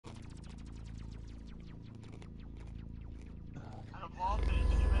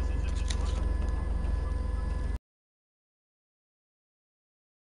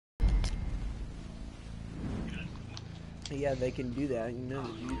Yeah, they can do that. You know,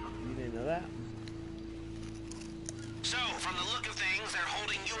 you didn't know that? So, from the look of things, they're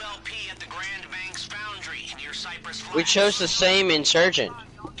holding ULP at the Grand Banks Foundry near Cypress Flats. We chose the same insurgent.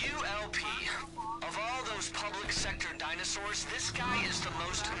 ULP. Of all those public sector dinosaurs, this guy is the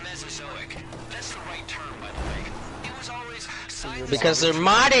most Mesozoic. That's the right term, by the way. He was always science. Because they're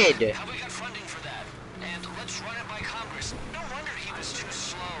modded. How we got funding for that? And let's run it by Congress. No wonder he was too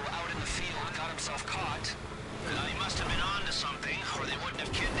slow out in the field and got himself caught. He must have been onto something, or they wouldn't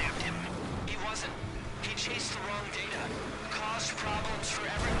have kidnapped him. He wasn't. He chased the wrong data. Caused problems for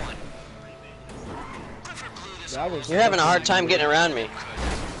everyone. Clifford blew this. You're having a hard time getting around me.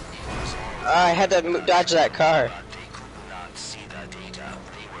 I had to dodge that car. They could not see the data.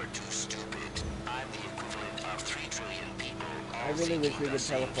 They were too stupid. I'm the equivalent of 3 trillion people. I really wish we could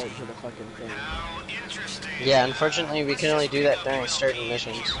teleport to the fucking thing. How interesting. Yeah, unfortunately we can only do that during certain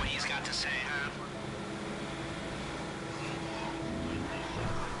missions. Hear what he's got to say, huh?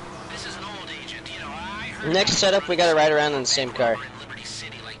 This is an old agent, you know. I heard Next setup, we gotta ride around in the same car. in Liberty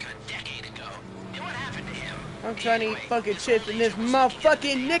City like a decade ago. And what happened to him? I'm trying to eat fucking chips in this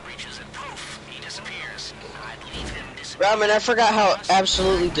motherfucking Nick. Reaches and poof, he disappears. I'd leave him disappear. Ramen, I forgot how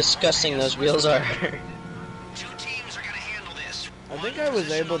absolutely disgusting those wheels are. 2 teams are gonna handle this. I think I was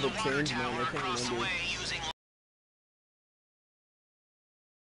able to change mine. I can't Across the remember. way using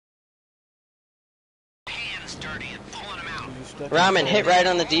hands dirty and pulling them out. You stuck Ramen, in- hit right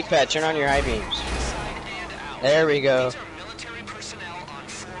on the D-pad, turn on your high beams. Inside and out. There we go. These are military personnel on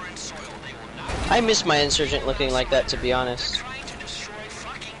foreign soil. They will not I miss my insurgent looking like that, to be honest. trying to destroy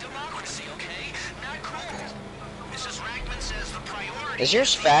fucking democracy, okay? Not cool. Mrs. Ragman says the priority Is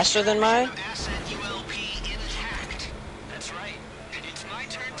yours faster than mine? asset ULP intact. That's right. It's my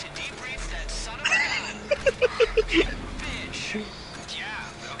turn to debrief that son of a bitch.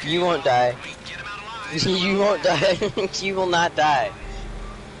 Yeah, okay. You won't die. We get him out alive. You won't die. You will not die.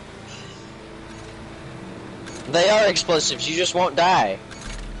 They are explosives, you just won't die.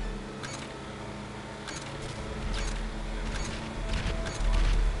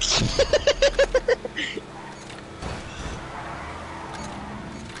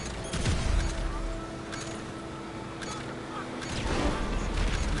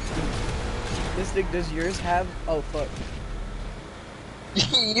 Mystic, does yours have? Oh fuck.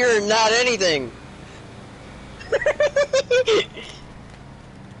 You're not anything.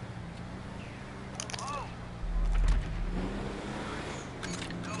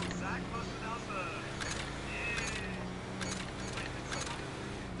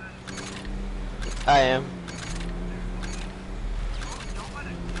 I am.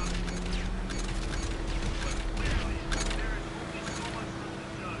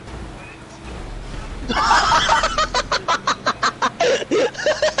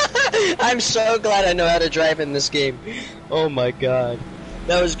 I'm so glad I know how to drive in this game. Oh my god.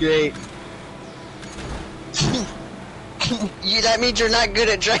 That was great. That means you're not good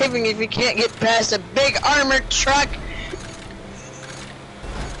at driving if you can't get past a big armored truck.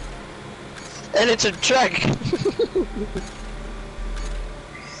 And it's a truck.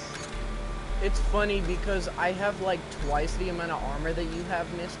 It's funny because I have like twice the amount of armor that you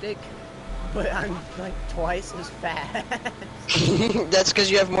have, Mystic, but I'm like twice as fast. That's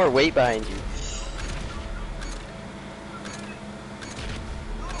because you have more weight behind you.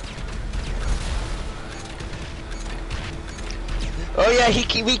 Oh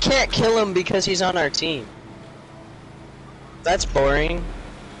yeah, we can't kill him because he's on our team. That's boring.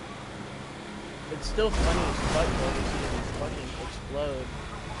 It's still funny as fuck though to see him fucking explode.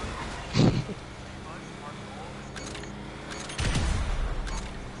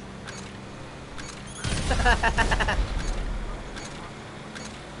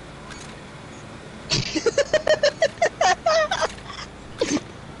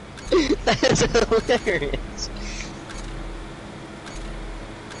 That's hilarious.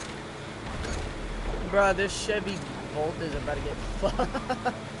 Bruh, this Chevy Volt is about to get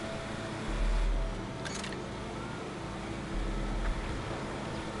fucked.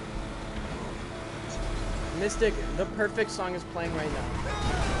 Mystic, the perfect song is playing right now.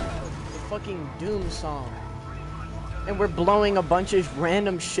 The fucking Doom song. And we're blowing a bunch of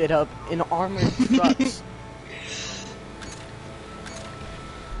random shit up in armored trucks.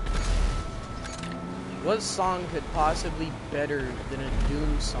 What song could possibly be better than a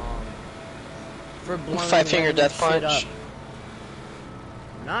Doom song? For blowing Five Finger random Death shit Punch. up.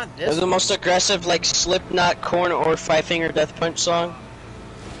 Not They're this the most aggressive, like Slipknot, Korn, or Five Finger Death Punch song.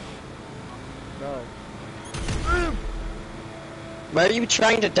 bro. Why are you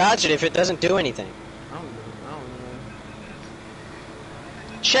trying to dodge it if it doesn't do anything? I don't know.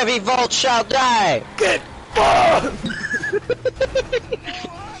 Chevy Volt shall die! Get fucked!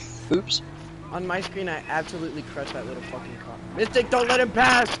 Oops. On my screen, I absolutely crushed that little fucking car. Mystic, don't let him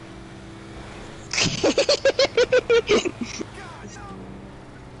pass!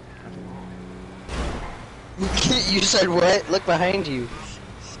 You said what? Look behind you.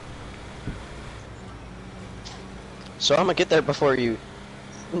 So I'm gonna get there before you,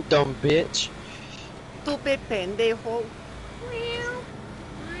 dumb bitch. Stupid pendejo.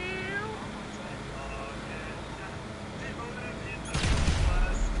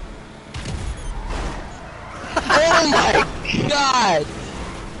 Oh my god!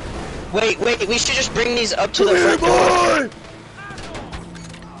 Wait, we should just bring these up to the front door.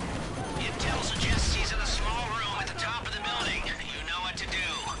 Intel suggests he's in a small room at the top of the building. You know what to do.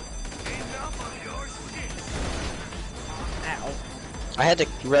 Ow. I had to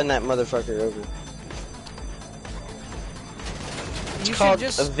run that motherfucker over. You should called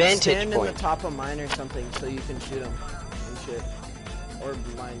just a vantage stand in point. the top of mine or something so you can shoot him and shit. Or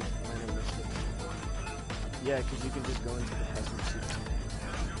mine or Mystic. Yeah, because you can just go into the custom suit.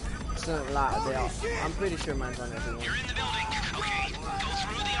 It's not a lot there. I'm pretty sure mine's on everyone. You're in the building. Okay, go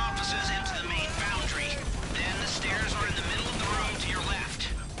through the offices into the main foundry. Then the stairs are in the middle of the room to your left.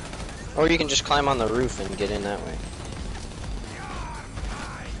 Or you can just climb on the roof and get in that way.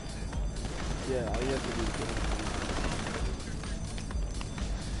 Yeah, all you have to do is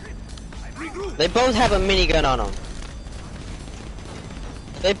get They both have a minigun on them.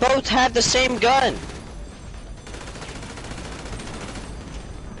 They both have the same gun.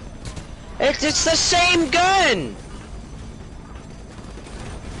 It's the same gun.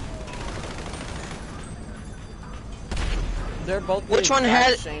 They're both Which the one exact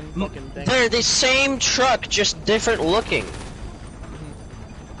has? same fucking thing. They're the same truck, just different looking.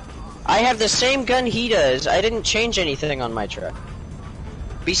 I have the same gun he does. I didn't change anything on my truck.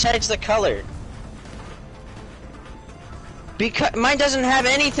 Besides the color. Because mine doesn't have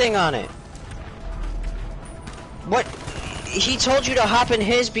anything on it. What? He told you to hop in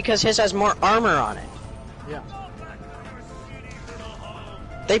his because his has more armor on it. Yeah.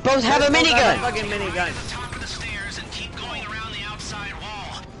 They both have a They both have a minigun, fucking minigun. Top of the stairs and keep going around the outside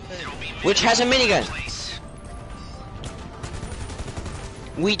wall. It'll be which has a minigun. place.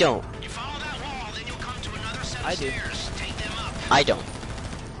 We don't. You follow that wall, then you'll come to another set of I do. stairs. Take them up. I don't. I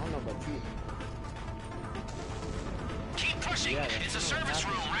don't know about you. Keep pushing. Yeah, that's It's a not service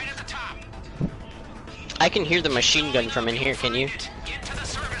room happening. right at the top. I can hear the machine gun from in here, can you? Get to the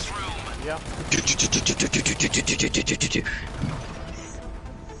service room. Yeah.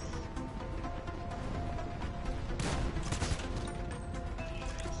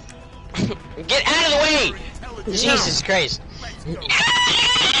 Get out of the way! Jesus Christ.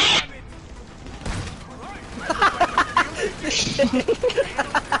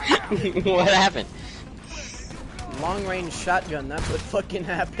 What happened? Long range shotgun, that's what fucking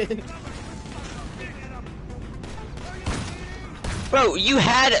happened. Bro, you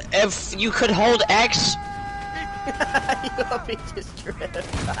had, if you could hold X. UOP just tripped.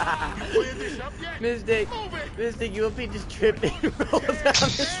 Mystic, UOP just tripped and rolled down the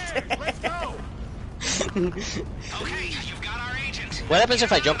stairs. Okay, you've got our agent. What happens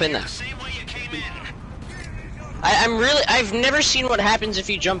if I jump in there? Same way you came in. I've never seen what happens if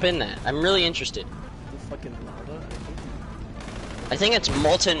you jump in that. I'm really interested. The fucking lava, I think it's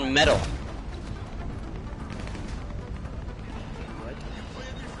molten metal. What?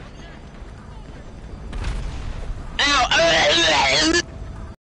 Ow!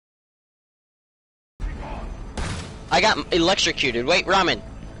 I got electrocuted. Wait, Ramen.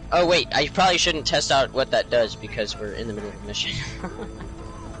 Oh wait, I probably shouldn't test out what that does because we're in the middle of a mission.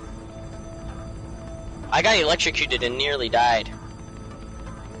 I got electrocuted and nearly died.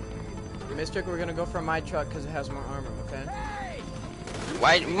 Mystic, we're gonna go for my truck because it has more armor, okay?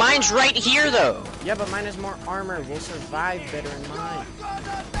 Why? Mine's right here though. Yeah, but mine has more armor. We'll survive better in mine.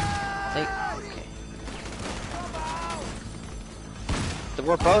 Okay.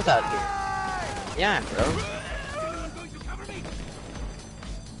 We're both out here. Yeah, bro.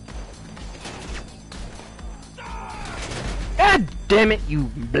 God damn it, you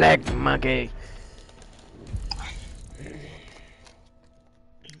black monkey.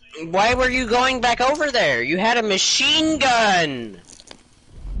 Why were you going back over there? You had a machine gun!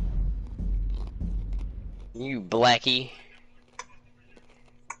 You blackie.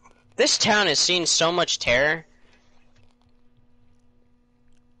 This town has seen so much terror.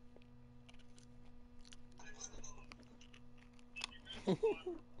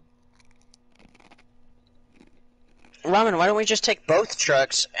 Ramen, why don't we just take both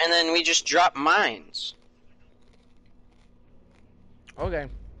trucks and then we just drop mines? Okay.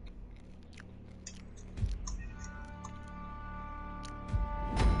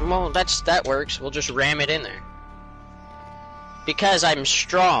 Well, that works. We'll just ram it in there. Because I'm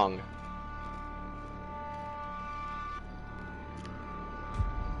strong.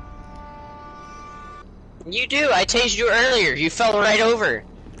 You do. I tased you earlier. You fell right over.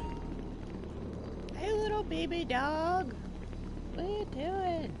 Hey, little baby dog. What are you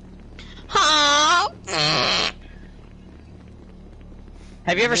doing? Huh?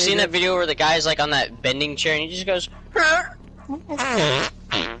 Have you ever seen that video where the guy's like on that bending chair and he just goes,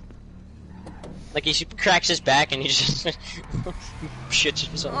 like he cracks his back and he just shits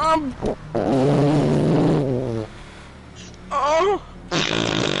himself. Oh!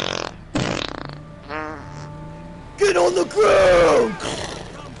 Get on the ground!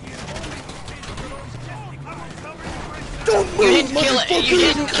 Don't move, You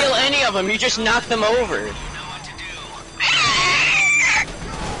didn't kill any of them. You just knocked them over.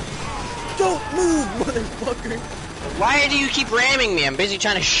 Don't move, motherfucker! Why do you keep ramming me? I'm busy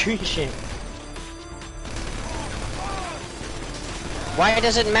trying to shoot shit. Why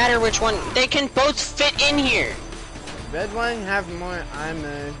does it matter which one? They can both fit in here. Red one have more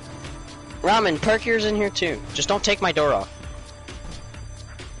armor. Ramen, perk yours in here too. Just don't take my door off.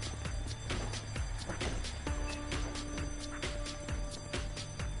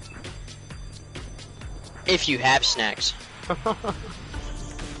 If you have snacks.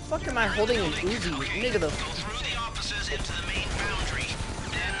 Fuck am I holding an Uzi? Nigga, the Through the offices into the main foundry.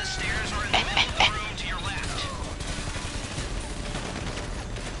 Then the stairs are in the middle of the room to your left.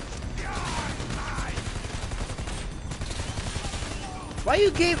 Why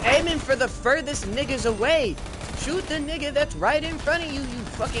you keep aiming for the furthest niggas away? Shoot the nigga that's right in front of you, you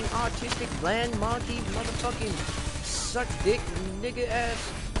fucking autistic bland monkey motherfucking suck dick nigga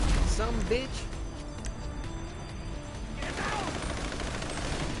ass some bitch.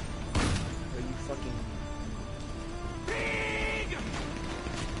 Are you fucking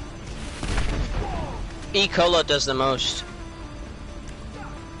E. Cola does the most. I'm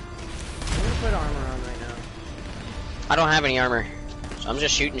gonna put armor on right now. I don't have any armor, so I'm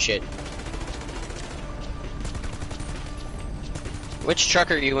just shooting shit. Which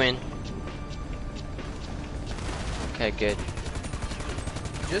truck are you in? Okay, good.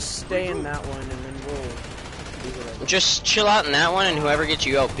 Just stay in that one and then we'll do whatever. Just chill out in that one, and whoever gets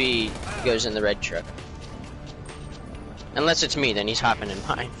ULP goes in the red truck. Unless it's me, then he's hopping in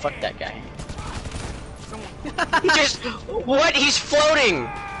mine. Fuck that guy. He just... What? He's floating!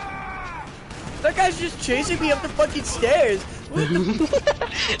 That guy's just chasing me up the fucking stairs. What the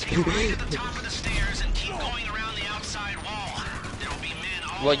Take a right to the top of the stairs and keep going around the outside wall. There will be men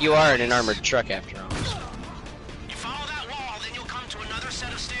all Well, you are in an armored truck after all. You follow that wall, then you'll come to another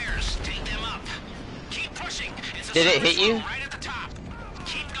set of stairs. Take them up. Keep pushing. It's a Did it service hit you? room right at the top.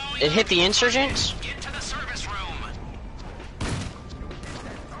 Keep going. It hit the insurgents? Get to the service room.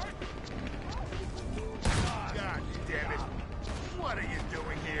 God damn it. What are you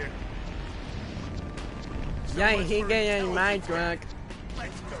doing here? Yeah, he get in my truck.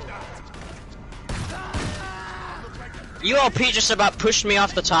 Let's go. ULP just about pushed me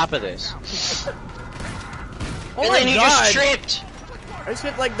off the top of this. Oh And my then he god! just tripped! I just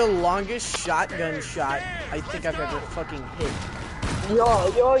hit like the longest shotgun shot I think I've ever fucking hit.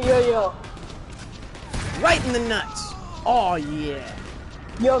 Yo. Right in the nuts! Oh yeah.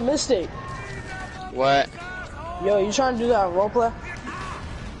 Yo, Mystic. What? Yo, you trying to do that roleplay?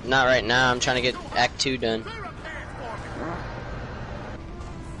 Not right now, I'm trying to get Act 2 done.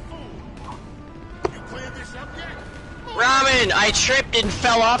 Ramen! I tripped and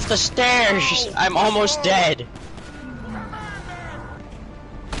fell off the stairs! I'm almost dead.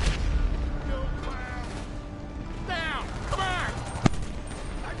 Now, come on.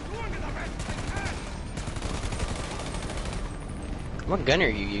 What gun are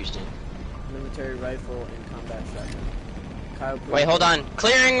you using? Military rifle and combat shotgun. Kyle, Wait, hold on.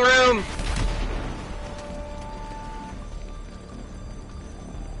 Clearing room!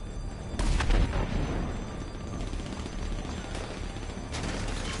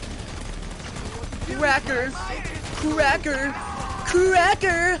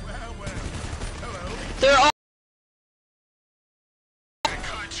 Cracker! They're all-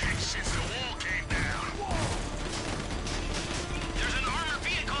 Contact since the wall came down. There's an armored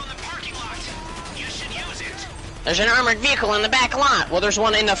vehicle in the parking lot. You should use it. There's an armored vehicle in the back lot! Well, there's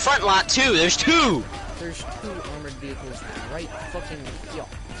one in the front lot too! There's two! There's two armored vehicles right fucking here.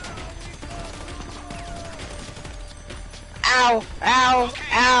 Ow! Ow!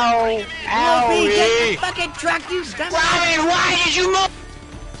 Ow! Ow! Get the fucking truck, you dumb. Ryan, why did you move?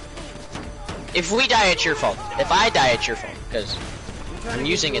 If we die, it's your fault. If I die, it's your fault. Because I'm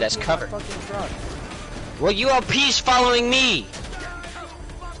using it as cover. Fucking truck. Well, ULP's following me.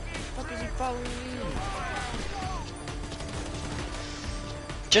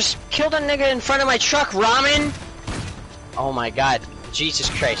 Just killed a nigga in front of my truck, Ramen! Oh my god. Jesus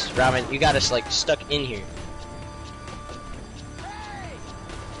Christ, Ramen, you got us like stuck in here.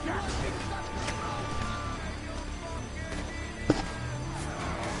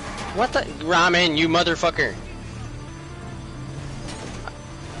 What the? Ramen, you motherfucker.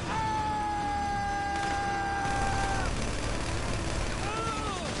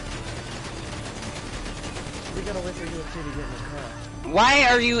 We gotta wait for you to get in the car. Why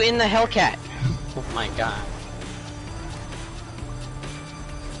are you in the Hellcat? Oh my god.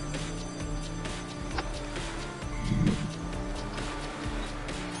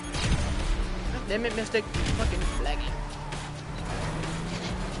 Damn it, Mystic. Fucking flagging.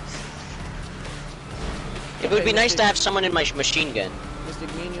 It would be nice to have someone in my machine gun.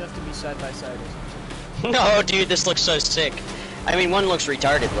 Mystic, me and you have to be side by side or something. No, dude, this looks so sick. I mean, one looks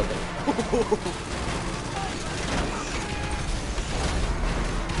retarded looking.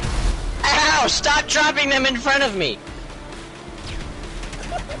 Ow! Stop dropping them in front of me!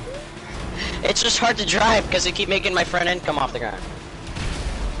 It's just hard to drive because they keep making my front end come off the ground.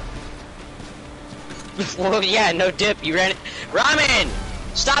 Well, yeah, no dip. You ran it. Ramen!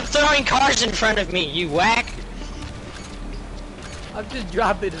 Stop throwing cars in front of me, you whack! I'm just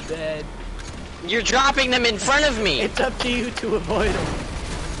dropping dead. You're dropping them in front of me! It's up to you to avoid them.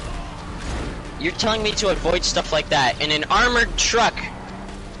 You're telling me to avoid stuff like that in an armored truck.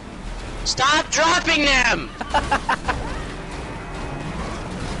 Stop dropping them!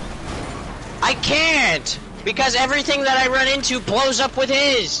 I can't! Because everything that I run into blows up with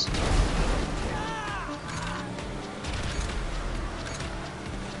his!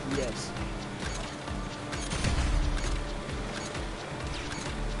 Yes.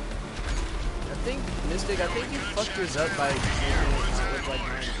 Mystic, I think you fucked yours up by making it not look like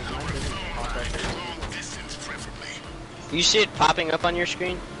mine, because mine doesn't pop up. You see it popping up on your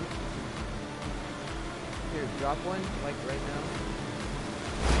screen? Here, drop one, like right now.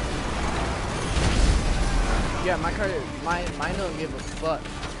 Yeah, my car, mine don't give a fuck.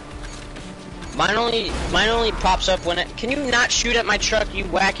 Mine only pops up when it. Can you not shoot at my truck, you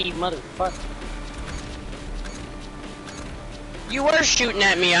wacky motherfucker? You were shooting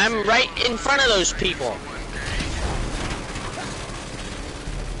at me. I'm right in front of those people.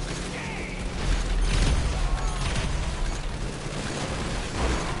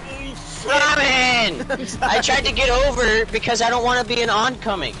 Ramen! I tried to get over because I don't want to be an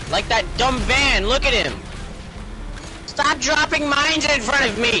oncoming. Like that dumb van. Look at him. Stop dropping mines in front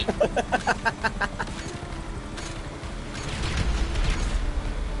of me.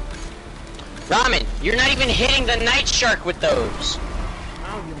 Ramen, you're not even hitting the night shark with those.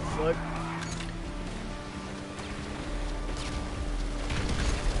 I don't give a fuck.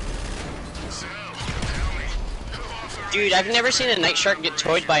 Dude, I've never seen a night shark get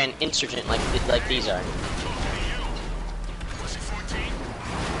towed by an insurgent like these are.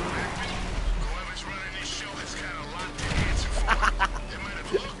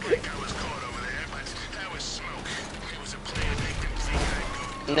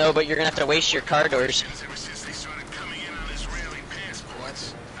 No, but you're gonna have to waste your car doors.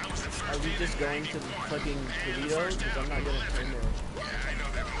 Are we just going to the fucking Toledo? Because I'm not gonna turn there.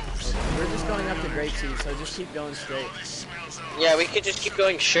 Okay, we're just going up to Grapeseed, so just keep going straight. Yeah, we could just keep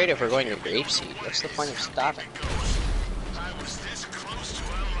going straight if we're going to Grapeseed. What's the point of stopping?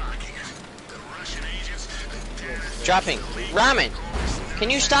 Dropping. Ramen! Can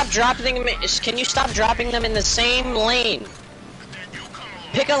you stop dropping them? Can you stop dropping them in the same lane?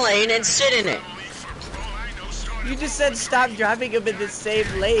 Pick a lane and sit in it. You just said stop dropping them in the same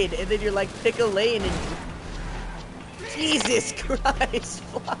lane, and then you're like, pick a lane, and Jesus Christ,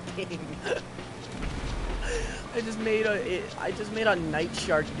 fucking! I just made a night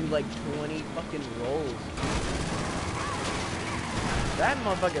shark do like 20 fucking rolls. That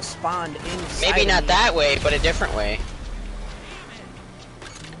motherfucker spawned inside. Maybe not me. that way, but a different way.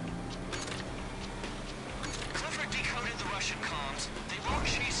 Clifford decoded the Russian comms. They won't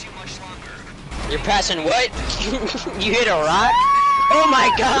chase you much longer. You're passing what? You hit a rock? Oh my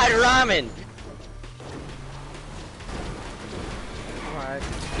god, Ramen! Alright.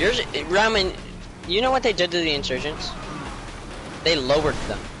 Yours, Ramen, you know what they did to the insurgents? They lowered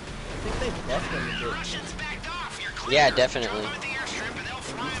them. I think they buffed them a bit. Russians backed off. You're clear. Yeah, definitely. Drop them at the airstrip and they'll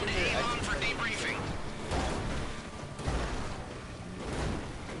fly when they hang on for debriefing.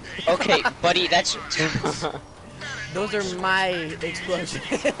 Okay, buddy, that's... Those are my explosions.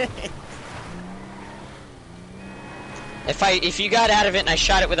 If you got out of it and I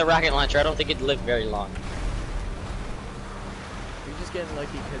shot it with a rocket launcher, I don't think it'd live very long. You're just getting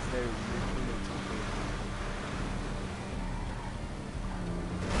lucky because they're your teammates.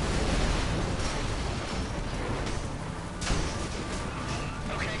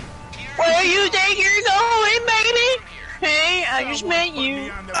 I just met you.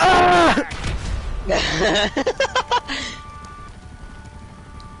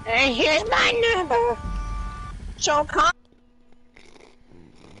 And here's my number. So call.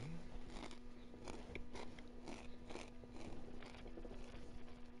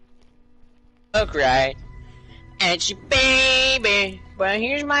 Look right. And she, baby. Well,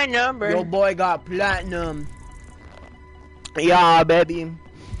 here's my number. Yo, boy got platinum. Yeah, baby.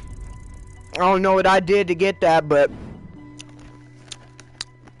 I don't know what I did to get that, but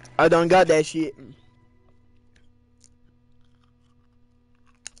I done got that shit.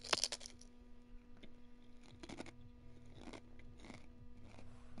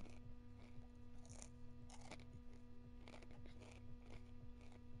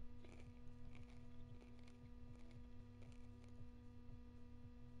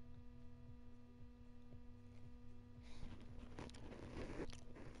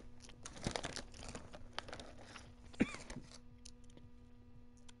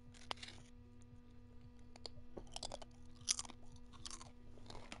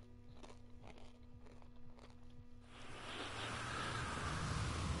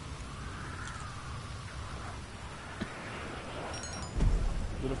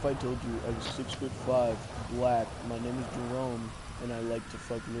 What if I told you I was 6'5", black, my name is Jerome, and I like to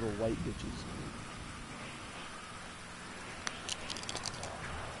fuck little white bitches?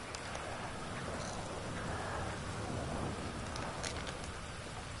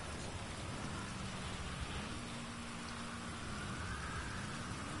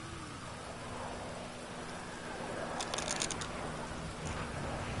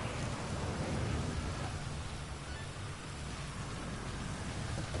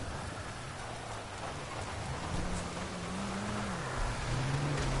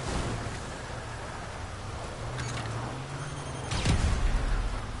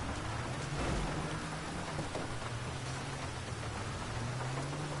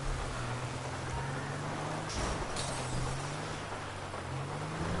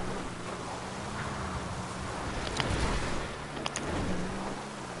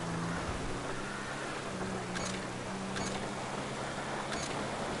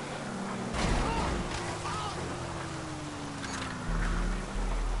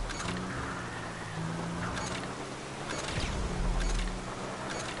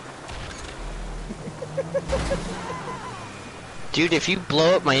 Dude, if you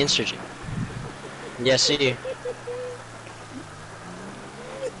blow up my Instagram. Yes, I do.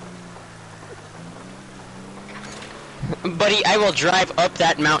 Buddy, I will drive up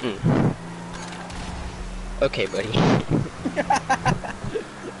that mountain. Okay, buddy.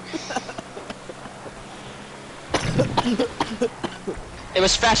 It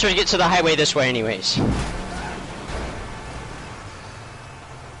was faster to get to the highway this way anyways.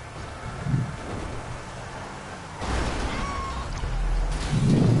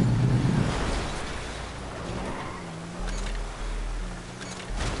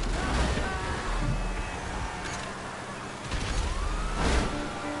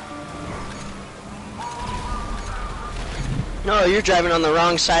 No, you're driving on the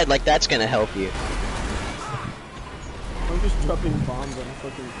wrong side, like that's gonna help you. I'm just dropping bombs on a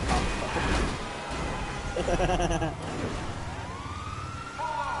fucking cop.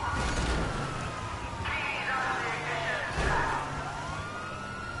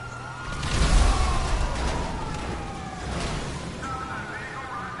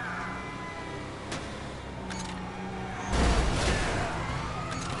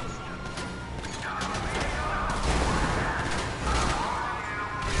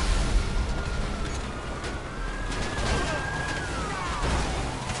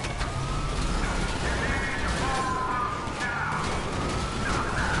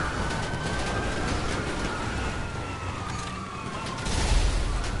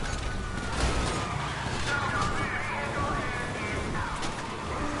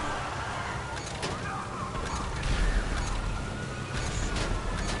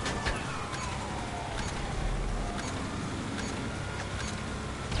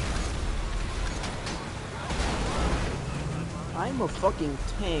 I'm a fucking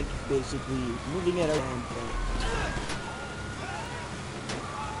tank, basically, moving at a damn point.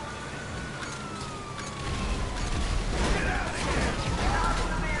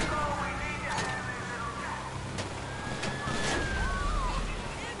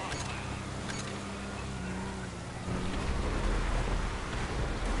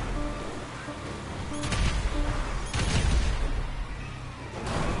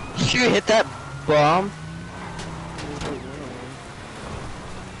 You hit that bomb?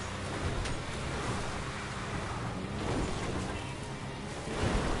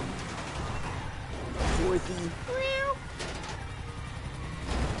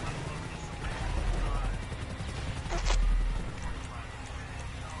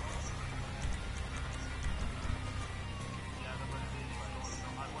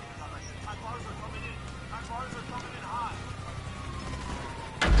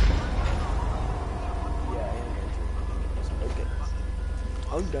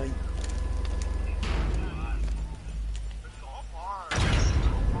 I'm done.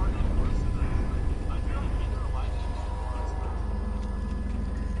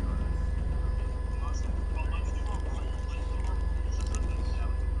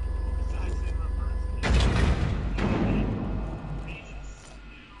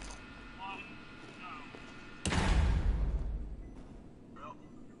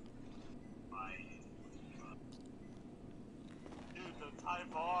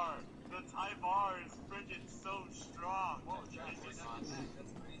 The Thai bar is freaking so strong. Whoa, that's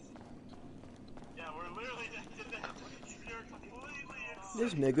crazy. Yeah, we're literally next to them. You're completely insane.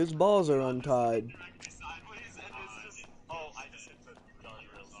 This nigga's balls are untied. Sideways, and it's just. Oh, I just hit the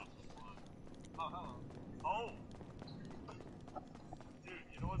guardrails. Oh, hello. Oh! Dude,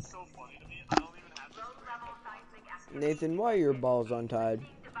 you know what's so funny to me? I don't even have this. Nathan, why are your balls untied?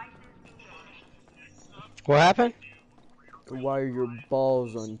 What happened? Why are your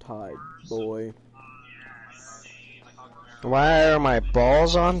balls untied, boy? Why are my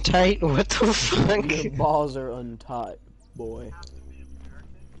balls on tight? What the fuck? Your balls are untied, boy.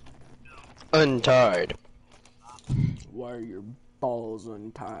 Untied. Why are your balls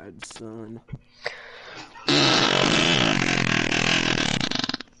untied, son?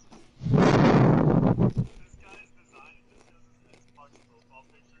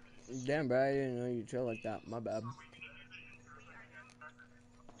 Damn, bro, I didn't know you chill like that. My bad.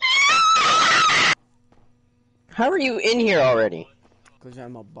 How are you in here already? Cause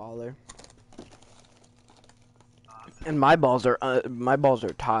I'm a baller. And my balls are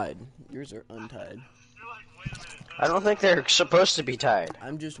tied. Yours are untied. I don't think they're supposed to be tied.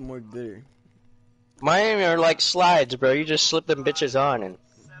 I'm just more gooder. Mine are like slides, bro. You just slip them bitches on and...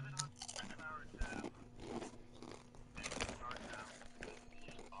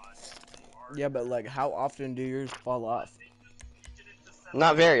 Yeah, but like, how often do yours fall off?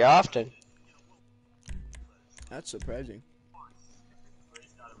 Not very often. That's surprising.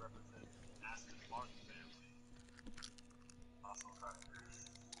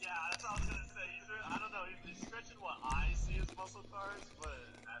 Yeah, that's what I was gonna say. I don't know, he's stretching what I see as muscle cars, but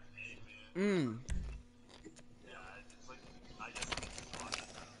that's A, man. Yeah, it's like, I guess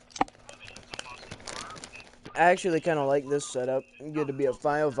I actually kind of like this setup. Good to be a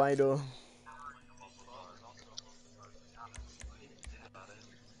firefighter.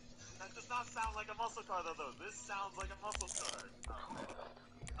 that does not sound like a muscle car though. This sounds like a muscle car.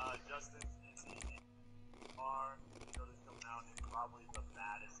 Justin, car, so this coming out is probably the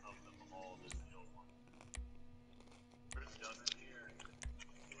baddest of them all, this deal one. Where's Justin here?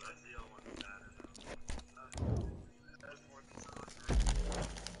 That deal one's bad enough. That's more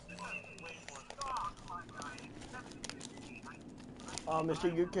Oh,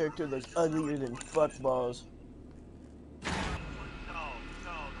 Mr. Your character looks uglier than fuck balls.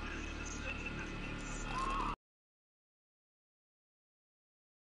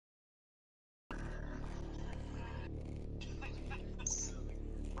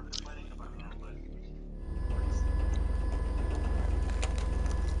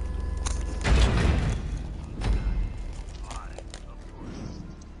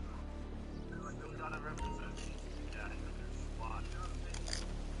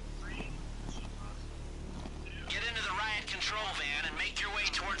 Get into the riot control van and make your way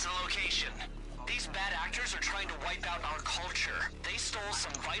towards the location. These bad actors are trying to wipe out our culture. They stole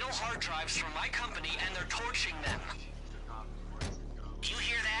some vital hard drives from my company and they're torching them. You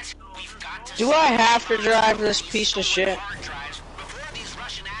hear that? We've got to Do I have to drive this piece of shit? hard drives before these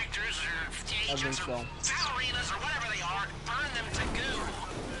Russian actors or I think agents or so. ballerinas or whatever they are burn them to goo.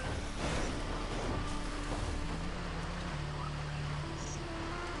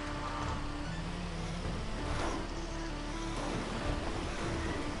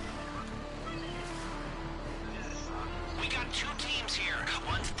 We got two teams here.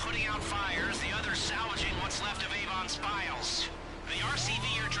 One's putting out fires, the other's salvaging what's left of Avon's files. The RCV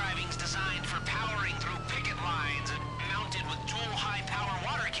you're driving's designed for powering through picket lines and mounted with dual high-power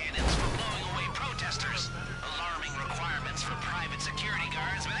water cannons for blowing away protesters. Alarming requirements for private security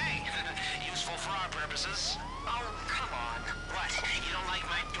guards, but hey, useful for our purposes. Oh, come on. What, you don't like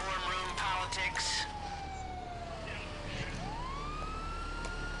my dorm room politics?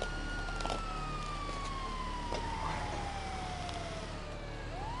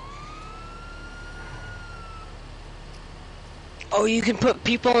 Oh, you can put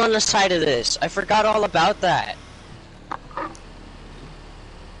people on the side of this. I forgot all about that.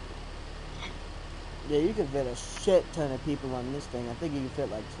 Yeah, you can fit a shit ton of people on this thing. I think you can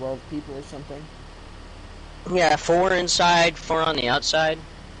fit like 12 people or something. Yeah, 4 inside, 4 on the outside.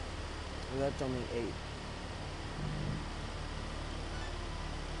 Well, that's only 8.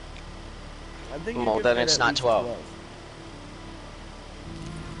 I think you Well, could then fit it's at not least 12.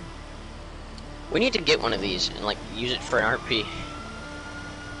 We need to get one of these and like use it for an RP.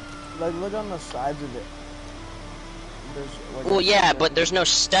 Like, look on the sides of it. There's, like, Well, yeah, but there's no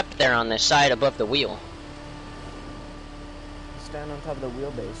step there on the side above the wheel. Stand on top of the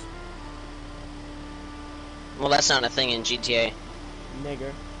wheelbase. Well, that's not a thing in GTA.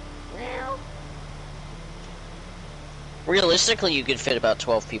 Nigger. Realistically, you could fit about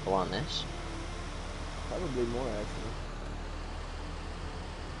 12 people on this. Probably more, actually.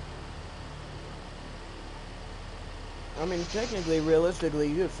 I mean, technically, realistically,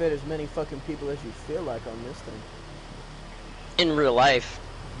 you could fit as many fucking people as you feel like on this thing. In real life.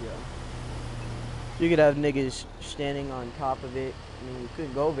 Yeah. You could have niggas standing on top of it. I mean, you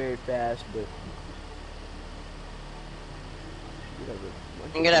couldn't go very fast, but...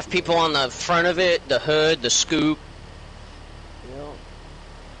 You could have people on the front of it, the hood, the scoop. You know,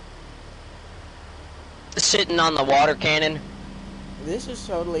 Sitting on the water cannon. this is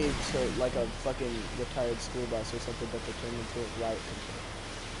totally like a fucking retired school bus or something that they turned into a riot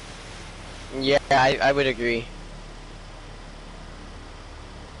control. Yeah, I would agree.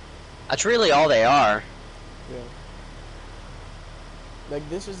 That's really all they are. Yeah. Like,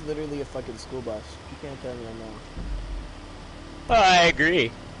 this is literally a fucking school bus. You can't tell me I'm wrong. I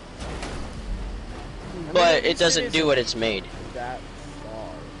agree. I mean, But this it doesn't isn't do what it's made. that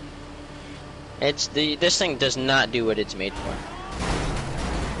far. This thing does not do what it's made for.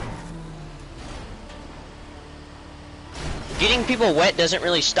 Getting people wet doesn't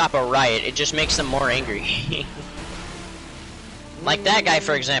really stop a riot, it just makes them more angry. Like that guy,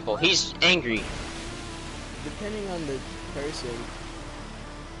 for example, he's angry. Depending on the person,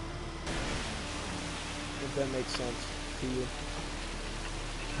 if that makes sense to you.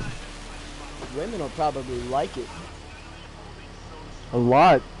 Women will probably like it. A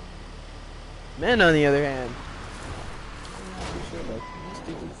lot. Men, on the other hand, I'm not too sure about this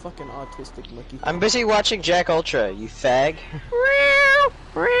dude's a fucking autistic monkey. I'm busy watching Jack Ultra, you fag.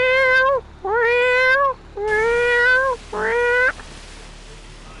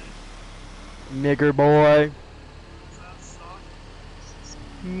 Nigger boy.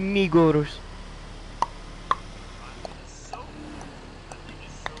 Migos.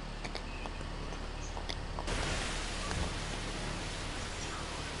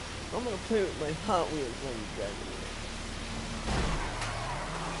 I'm gonna play with my Hot Wheels when you drive it.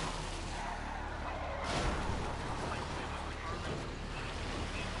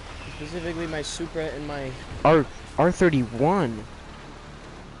 Specifically my Supra and my R31.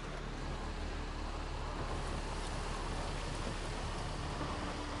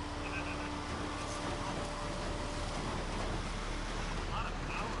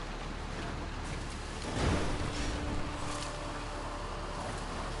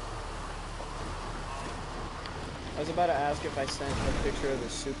 I was about to ask if I sent a picture of the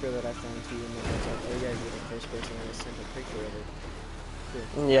Supra that I found to you, and then it's like, oh yeah, you're the first person I sent a picture of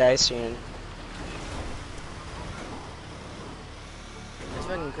it. Yeah, I seen it. It's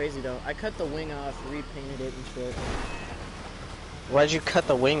fucking crazy though. I cut the wing off, repainted it and shit, Why'd you cut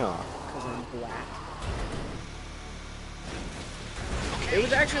the wing off? because I'm black. It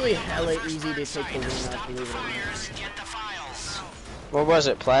was actually hella easy to take the wing off, believe it or not. Get the files. What was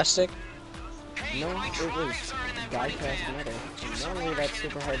it, plastic? No, it was die-cast metal. Normally that's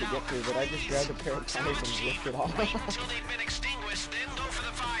super hard to get to, but I just grabbed a pair of pliers and ripped it off. Until they've been extinguished, then go for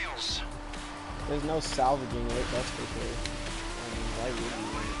the files. There's no salvaging it, that's for sure. I mean, why would you?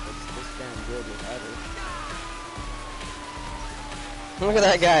 It's this damn good without it. Look at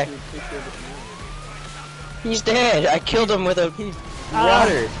that guy. He's dead. I killed him with a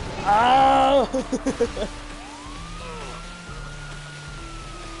water. Oh!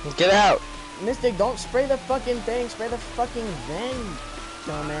 Get out. Mystic, don't spray the fucking thing, spray the fucking vent,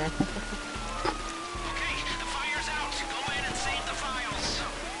 dumbass. Okay, the fire's out. Go in and save the files.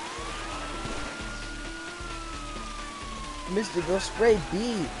 Mystic, go spray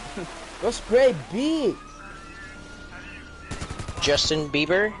B. Go spray B. Justin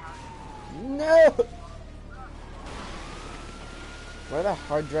Bieber? No! Why are the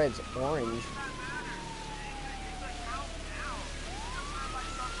hard drives orange?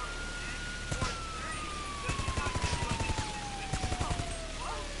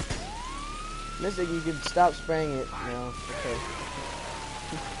 Mystic, you can stop spraying it now. Okay.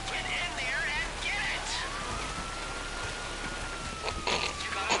 Get in there and get it. You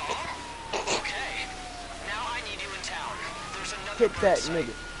got it all? Okay. Now I need you in town. There's another Hit that site.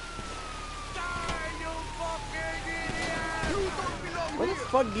 nigga. What the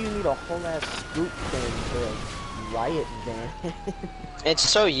fuck do you need a whole ass scoop thing for a riot van? It's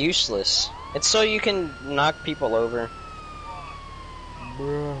so useless. It's so you can knock people over.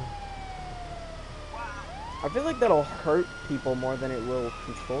 Bruh. I feel like that'll hurt people more than it will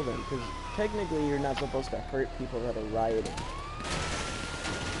control them, because technically you're not supposed to hurt people that are rioting.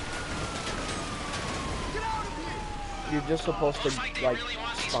 You're just supposed to, like,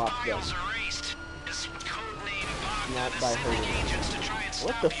 stop them. Not by hurting them.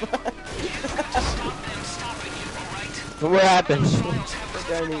 What the fuck? What happened?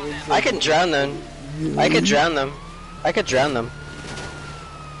 I can drown them. I could drown them. I could drown them.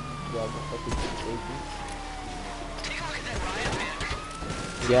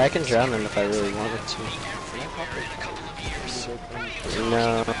 Yeah, I can drown them if I really wanted to.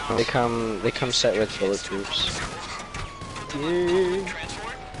 No, they come set with bulletproofs.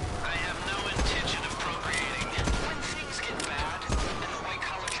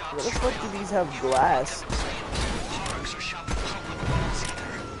 What the fuck do these have glass?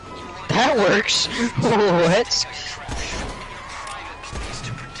 That works. What?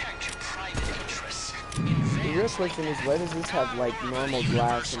 The real question is, why does this have like normal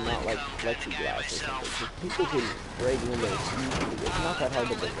glass and not like plexiglass or something? 'Cause people can break windows easily. It's not that hard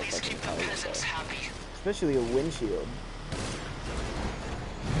to break a fucking car window. Especially a windshield.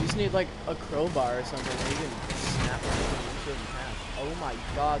 You just need like a crowbar or something and you can snap the windshield in half. Oh my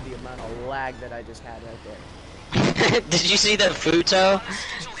god, the amount of lag that I just had right there. Did you see the Futo?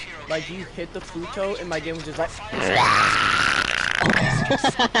 Like, you hit the Futo and my game was just like...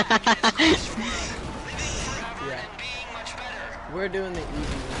 Yeah. We're doing the easy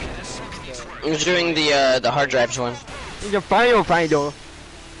one. I was doing the hard drives one. The final.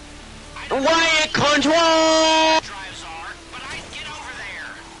 Riot control!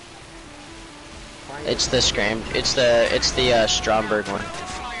 It's the Stromberg one.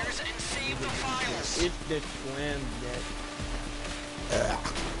 It's the swim net.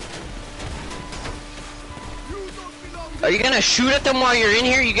 Are you gonna shoot at them while you're in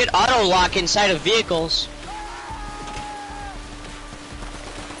here? You get auto lock inside of vehicles.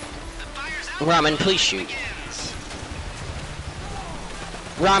 Ramen, please shoot.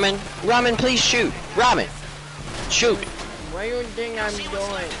 Ramen, please shoot. Ramen, shoot. Where you think I'm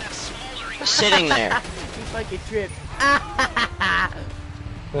going? Sitting there. It's like a trip.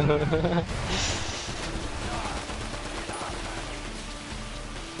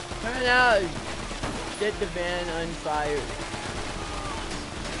 Turn out. Set the van on fire.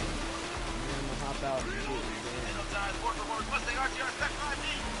 I'm gonna hop out and shoot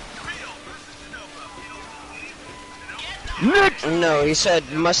the van. No, he said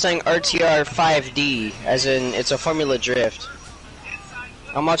Mustang RTR 5D, as in it's a Formula Drift.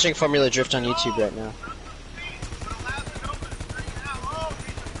 I'm watching Formula Drift on YouTube right now.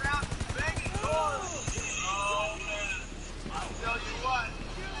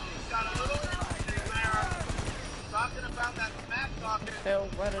 Hell,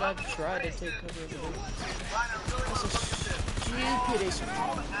 why did I try to take cover of the building? That's the stupidest.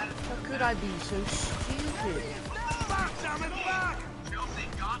 How could I be so stupid? I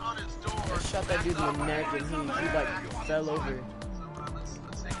shot that dude in the neck and he like fell over.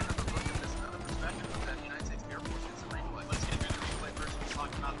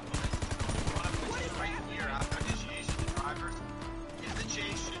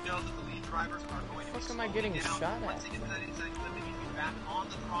 What am I getting shot at?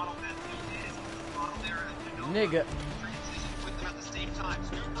 Nigga.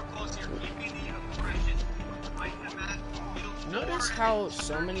 Notice how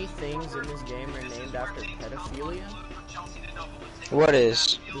so many things in this game are named after pedophilia? What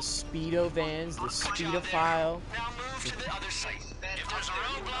is? The Speedo vans, the Speedophile.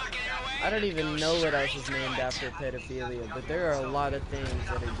 I don't even know what else is named after pedophilia, but there are a lot of things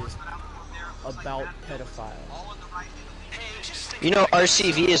that are just about pedophiles. You know,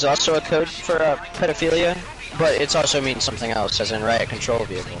 RCV is also a code for pedophilia, but it also means something else, as in riot control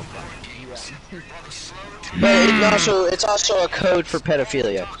vehicle. But it's also a code for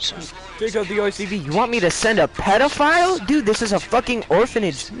pedophilia. So. Take out the RCV. You want me to send a pedophile? Dude, this is a fucking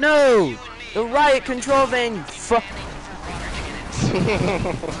orphanage. No! The riot control van, you fuck.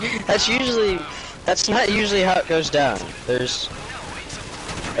 That's not usually how it goes down. There's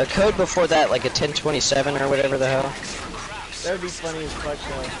a code before that, like a 1027 or whatever the hell. That would be funny as fuck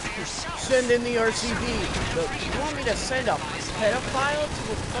though. Send in the RCV. You want me to send a pedophile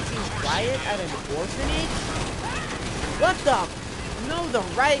to a fucking riot at an orphanage? What the? No, the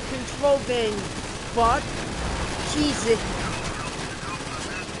riot control van, you fuck. Jesus.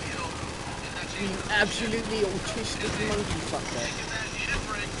 You absolutely autistic monkey fucker.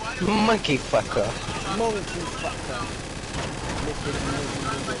 Monkey fucker. Monkey fucker.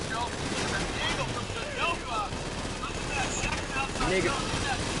 Nigga.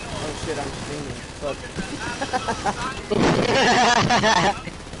 Oh shit, I'm streaming. Fuck.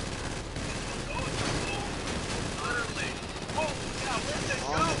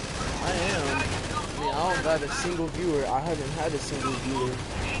 I am. I mean, I don't got a single viewer. I haven't had a single viewer.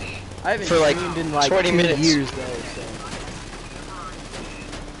 I haven't For like streamed in like 20 2 minutes. years though, so.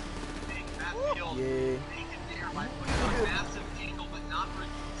 Yeah. Massive angle, but not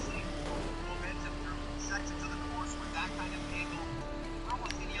reducing momentum through sections of the course with that kind of angle.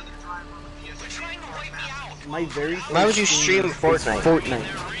 Almost any other driver would be They're trying to wipe me out. My very first Why would you stream Fortnite? They're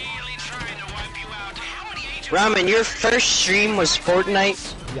really trying to wipe you out. How many agents? Ramen, your first stream was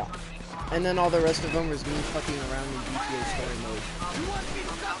Fortnite? Yeah. And then all the rest of them was me fucking around in GTA story mode.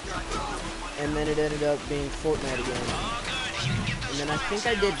 And then it ended up being Fortnite again. And then I think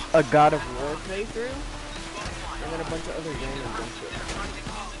I did a God of War playthrough. And then a bunch of other random dumb shit.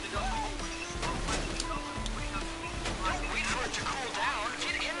 Don't wait for it to cool down.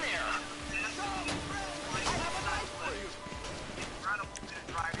 Get in there.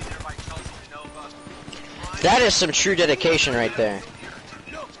 That is some true dedication right there.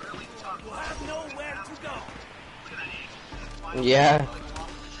 Yeah.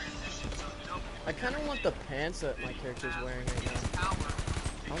 I kind of want the pants that my character's wearing right now.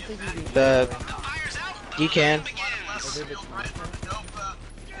 I don't think you can. You can. Are they the Tron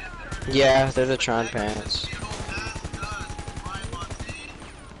pants? Yeah, they're the Tron pants.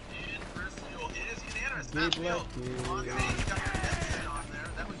 Good luck, dude.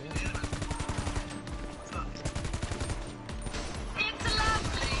 It's a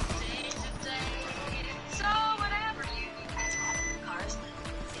lovely day today. So whatever you cars,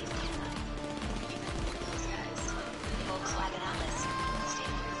 those guys, Volkswagen Atlas,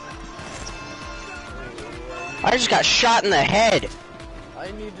 I just got shot in the head.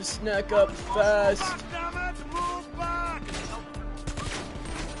 I need to snack up fast.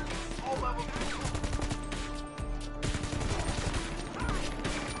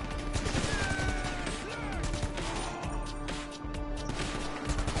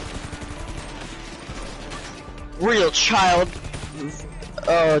 Real child.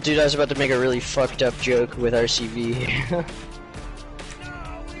 Oh, dude, I was about to make a really fucked up joke with RCV.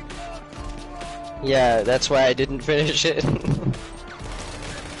 Yeah, that's why I didn't finish it.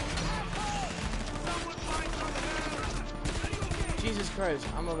 Jesus Christ,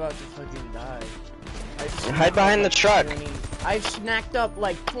 I'm about to fucking die. I've Hide snacked behind up the truck. 20 I've snacked up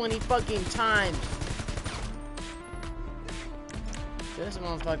like 20 fucking times. This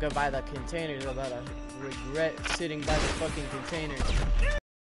motherfucker by the container is about to regret sitting by the fucking container.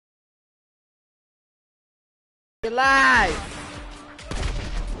 Get alive!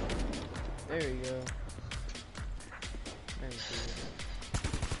 There we go. There we go.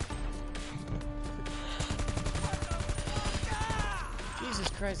 Jesus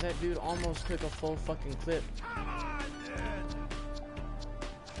Christ, that dude almost took a full fucking clip.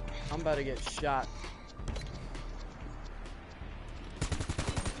 I'm about to get shot.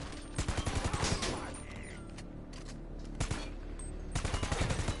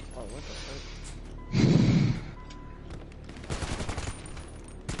 Oh, what the fuck?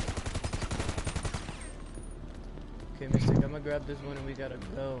 Okay, Mystic, I'm gonna grab this one and we gotta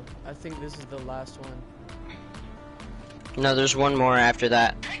go. I think this is the last one. No, there's one more after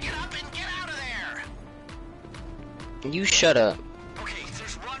that. Pick it up and get out of there. You shut up, Okay,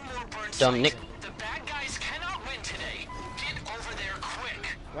 there's one more burn dumb site. Nick. The bad guys cannot win today. Get over there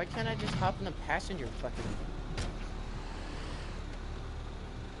quick. Why can't I just hop in the passenger fucking...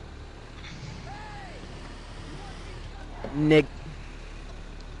 Nick.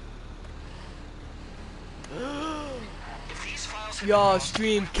 If these files had Y'all been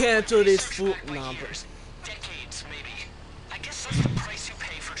stream cancel this fool. searched for Nah, years, decades maybe. I guess that's the price you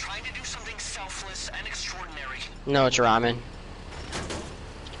pay for trying to do something selfless and extraordinary. No, it's Ramen.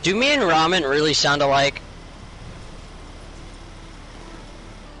 Do me and Ramen really sound alike?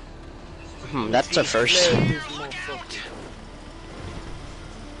 That's a first. Let this motherfucker.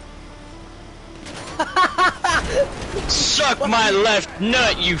 Suck my left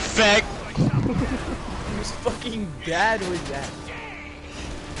nut, you fag! Whose fucking dad was that?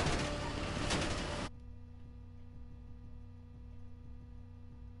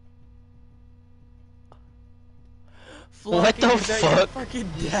 What the Flocky, is that your fuck? fucking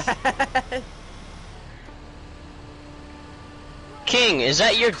dad? King, is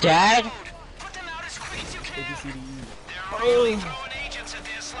that your dad? Put them out as quick as you can. ABCDE. They're really throwing agents at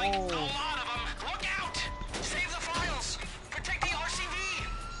this, like a lot of them. Look out! Save the files. Protect the RCV.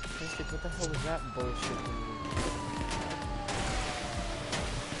 Mystic, what the hell was that bullshit?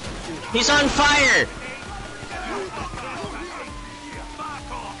 He's on fire!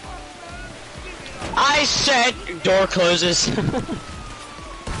 I said door closes. Looks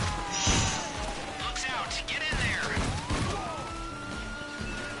out. Get in there.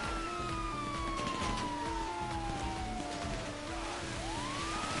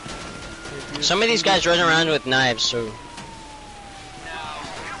 Some of these guys run around with knives, so...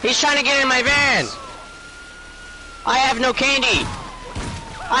 He's trying to get in my van! I have no candy!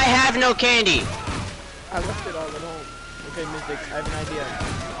 I have no candy! I left it all at home. Okay, Mystic, I have an idea.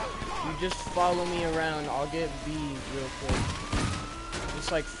 You just follow me around. I'll get B real quick.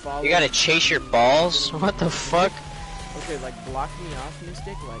 Just like follow. You gotta chase your balls? What the fuck? Okay, like block me off,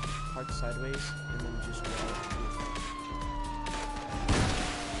 Mystic. Like park sideways, and then just walk.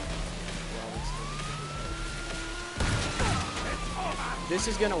 This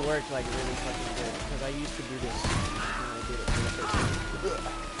is gonna work like really fucking good because I used to do this when I did it for the first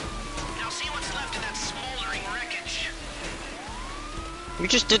time. Now see what's left of that smoldering wreckage. You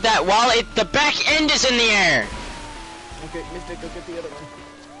just did that while the back end is in the air! Okay, Mystic, go get the other one.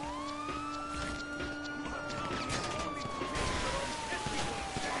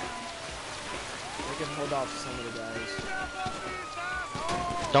 I can hold off some of the guys.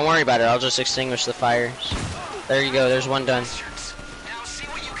 Don't worry about it, I'll just extinguish the fires. There you go, there's one done. Now see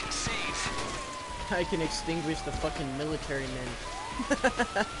what you can save. I can extinguish the fucking military men.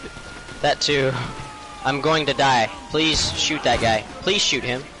 That too. I'm going to die. Please shoot that guy. Please shoot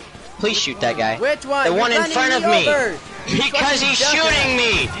him. Please shoot that guy. Which one? The You're one in running front of me. over. You Because fucking he's jackass. shooting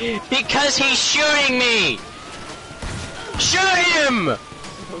me! Because he's shooting me! Shoot him! I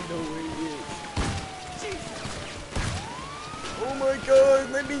don't know where he is. Oh my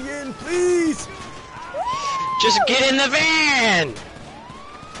god, let me in, please! Just get in the van!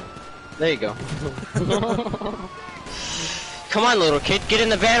 There you go. Come on, little kid, get in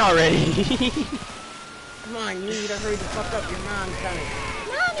the van already. Come on, you need to hurry the fuck up, your mom's coming.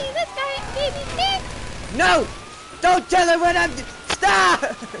 Mommy, this guy gave me dick. No! Don't tell her what I'm stop!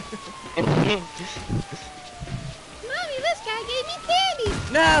 Mommy, this guy gave me candy.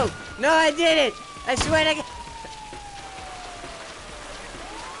 No! No, I didn't! I swear to God.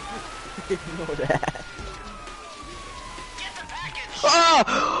 Ignore that. Get the package. Oh!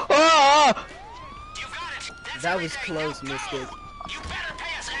 Oh! You got it. That's That was everything. close, Now Mystic. You better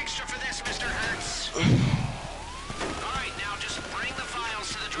pay us extra for this, Mr. Hertz. Alright, now just bring the files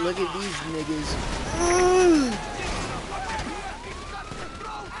to the drop Look at off. these niggas.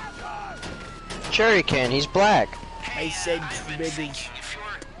 Cherry can, he's black. I said I've been niggas. thinking, if your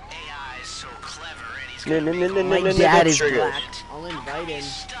AI is so clever and he's No, gonna no, make no, no, all no, My no, dad no, is trigger. black. I'll invite him.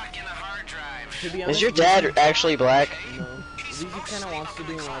 stuck in a hard drive. To be honest, Is your dad actually black? No. Luigi kind of wants to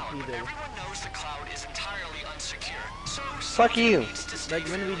do an RP though. Everyone knows the cloud is entirely unsecure. So Fuck you. needs to stay Like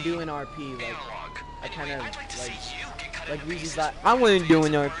when we do an RP, like analog. I kind of I'd like to see you get cut like into Luigi's pieces. like, I want to do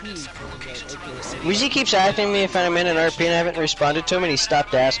an RP. So I'm like, okay. Weezy keeps asking me if I'm in an RP and I haven't responded to him and he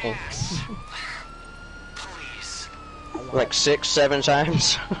stopped asking. Please. Like 6, 7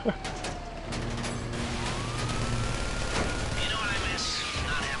 times. You know what I miss?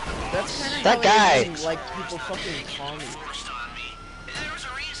 Not having a That's kind of That how guy. it is when, like people fucking call me. forced on me. There was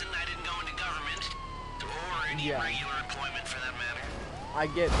a reason I didn't go into government. Or any Yeah. regular employment for that matter. I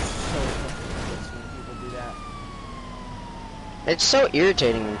get so fucking pissed when people do that. It's so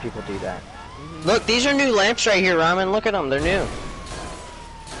irritating when people do that. Look, these are new lamps right here, Ramen. Look at them, they're new. You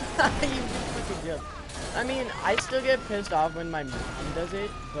fucking joke. I mean, I still get pissed off when my mom does it,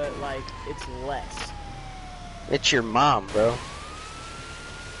 but like it's less. It's your mom, bro.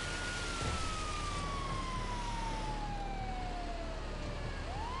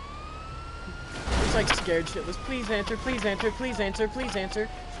 It's like scared shitless. Please answer, please answer, please answer, please answer.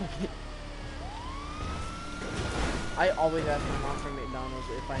 I always ask my mom from McDonald's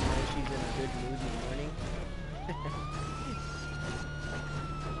if I know she's in a good mood in the morning.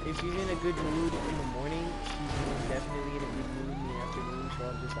 If she's in a good mood in the morning, she's most definitely in a good mood in the afternoon, so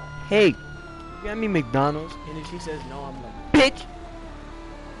I'm just like, hey, you got me McDonald's? And if she says no, I'm like, bitch!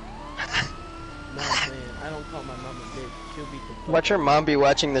 No, I'm saying, I don't call my mom a bitch. She'll beat the fuck Watch her mom be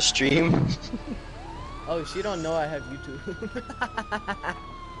watching the stream. Oh, she don't know I have YouTube. I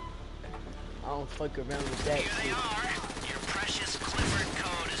don't fuck around with that Here they shit. are. Your precious Clifford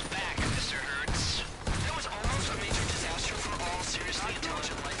code is back, Mr. Hertz. There was almost a major disaster for all seriously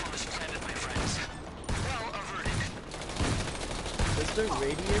intelligent life on this planet, my friends. Well averted. Does the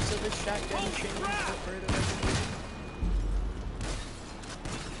radius of the shotgun change for further resolution?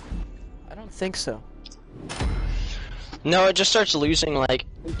 I don't think so. No, it just starts losing, like,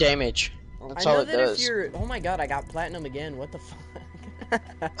 damage. That's I know all it that if does. you're. Oh my god, I got platinum again. What the fuck?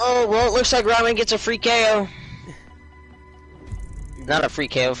 Oh, well, it looks like Ramen gets a free KO. Not a free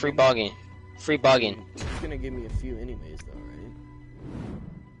KO, free ball game. Free bugging. He's gonna give me a few anyways, though, right?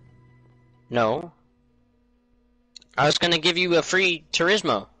 No. I was gonna give you a free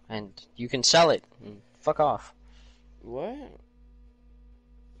Turismo, and you can sell it. And fuck off. What?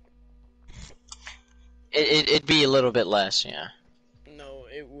 It'd be a little bit less, yeah. No,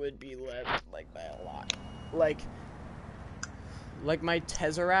 it would be less, like, by a lot. Like my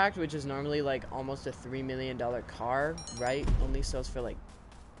Tesseract, which is normally, like, almost a $3 million car, right? Only sells for, like,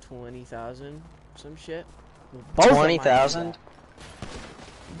 20,000, some shit. 20,000?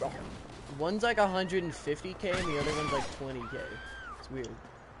 One's like 150K and the other one's like 20K. It's weird.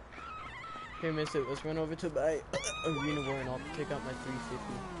 Here, mister, let's run over to my Arena War and I'll pick out my 350.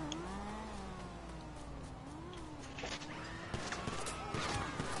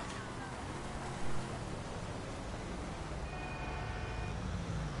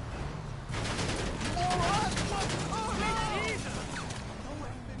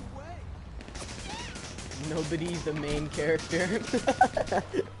 Nobody's the main character.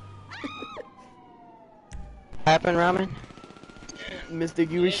 Happen, Ramen?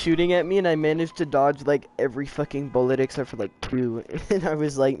 Mystic, you were shooting at me and I managed to dodge like every fucking bullet except for like 2. And I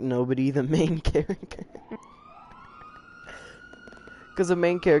was like, nobody the main character. Cause the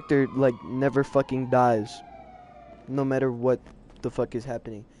main character like never fucking dies. No matter what the fuck is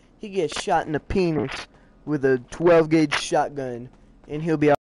happening. He gets shot in the penis with a 12 gauge shotgun and he'll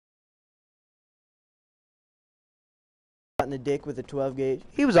be out in the dick with a 12 gauge.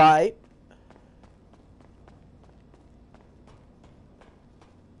 He was alright.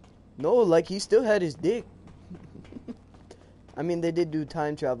 No, like he still had his dick. I mean, they did do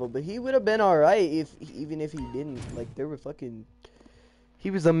time travel, but he would have been alright if even if he didn't. Like, they were fucking.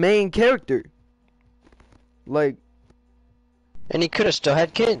 He was the main character. Like. And he could have still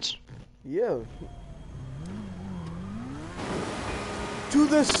had kids. Yeah. To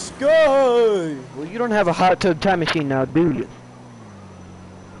the sky! Well, you don't have a hot tub time machine now, do you?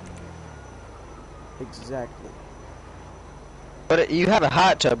 Exactly. But you have a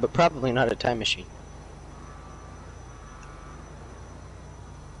hot tub, but probably not a time machine.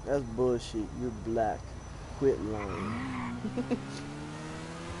 That's bullshit. You're black. Quit lying.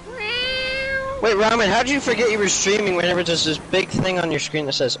 Wait, Ramen, how did you forget you were streaming whenever there's this big thing on your screen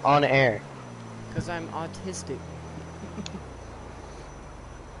that says on air? Because I'm autistic.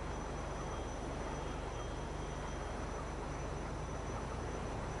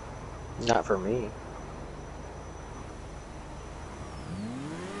 Not for me.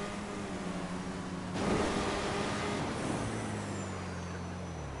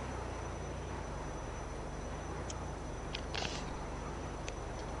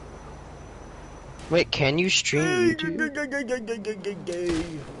 Wait, can you stream YouTube?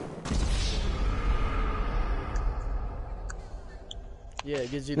 Yeah, it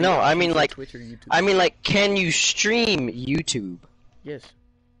gives you the No, I option mean for like, Twitch or YouTube. can you stream YouTube? Yes.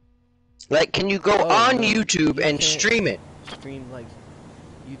 Like, can you go Oh, on no, YouTube you and can't stream it? Stream like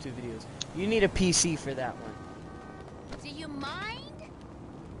YouTube videos. You need a PC for that one. Do you mind?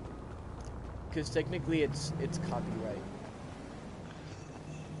 Because technically it's copyright.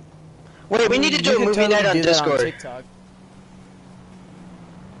 Wait, we need to do a movie night on Discord. TikTok.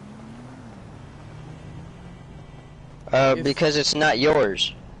 Because it's not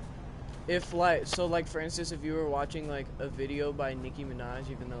yours. If like, so like for instance, if you were watching like a video by Nicki Minaj,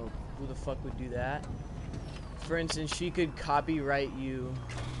 even though who the fuck would do that? For instance, she could copyright you.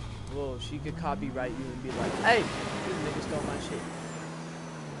 Well, she could copyright you and be like, hey, you niggas stole my shit.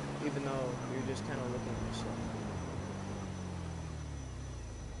 Even though you're just kind of looking at yourself.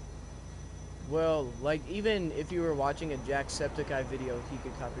 Well, like even if you were watching a Jacksepticeye video, he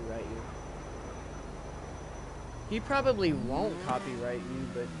could copyright you. He probably won't copyright you,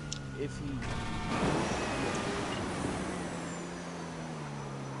 but if he...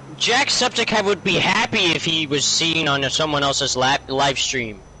 Jacksepticeye would be happy if he was seen on someone else's live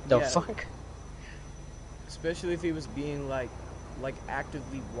stream. The Yeah. fuck? Especially if he was being like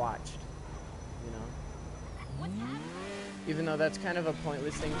actively watched, you know? What's happening? Even though that's kind of a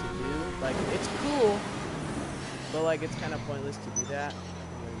pointless thing to do. Like, it's cool, but like it's kind of pointless to do that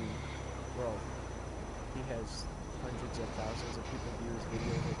when, well, he has hundreds of thousands of people view his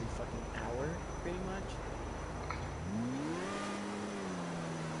videos every fucking hour, pretty much.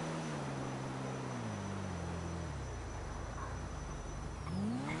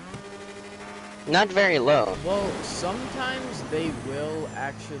 Not very low. Well, sometimes they will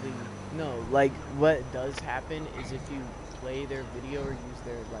actually, no, like, what does happen is if you play their video or use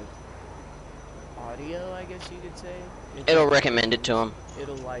their, like, audio, I guess you could say. It'll recommend it to him.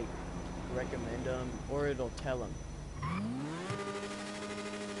 It'll, like, recommend them, or it'll tell them.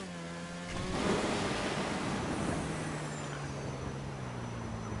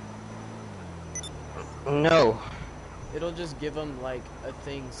 No. It'll just give them like a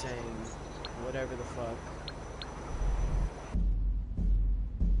thing saying whatever the fuck.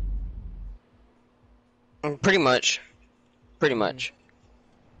 Pretty much. Pretty much.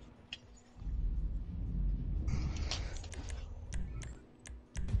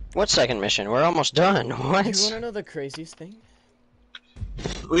 What second mission? We're almost done. What? You wanna know the craziest thing?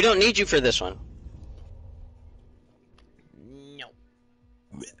 We don't need you for this one. No.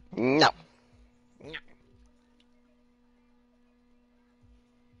 No.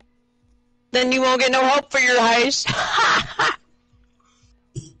 Then you won't get no help for your heist.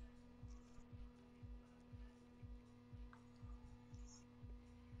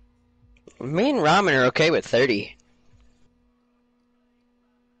 Me and Ramen are okay with 30.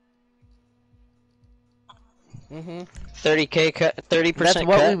 Mm-hmm. 30k cut, 30% That's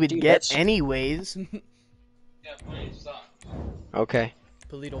what cut. we would Dude, get that's- anyways. Okay.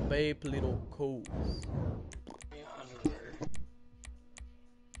 Polito Bay, Polito Cove.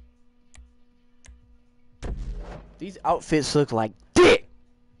 These outfits look like dick.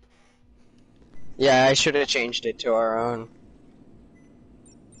 Yeah, I should have changed it to our own.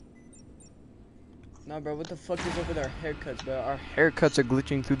 Nah, bro, what the fuck is up with our haircuts, bro? Our haircuts are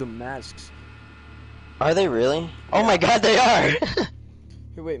glitching through the masks. Are they really? Oh my god, they are!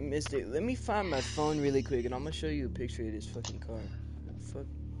 Here, wait, Mystic, let me find my phone really quick, and I'm gonna show you a picture of this fucking car. Fuck.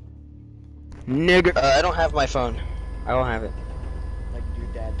 Nigga. I don't have my phone. I don't have it. Like,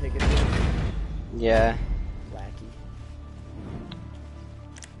 your dad take it? Yeah. Wacky.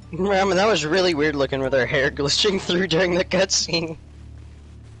 Ramen, that was really weird looking with our hair glitching through during the cutscene.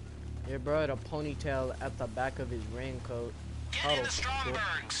 Yeah, bro, had a ponytail at the back of his raincoat. Get in the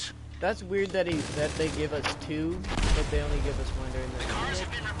Strombergs. That's weird that they give us two, but they only give us one during The the cars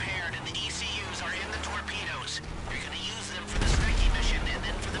have been repaired and the ECUs are in the torpedoes. You're gonna use them for the Strekky mission and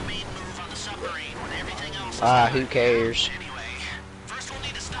then for the main move on the submarine when everything else is done. Who cares? Anyway, first we'll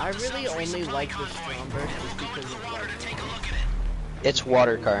need to stop I the really sub's only resupply like the convoy. Stromberg Then just we'll go because into of the water like to take a look at it. It's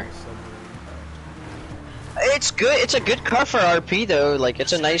water car. submarine. It's good. It's a good car for RP though. Like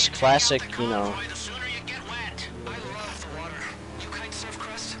it's a nice classic, you know. The sooner you get wet. I love the water. You kite surf,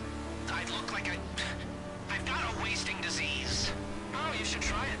 Chris? I look like I've got a wasting disease. Oh, you should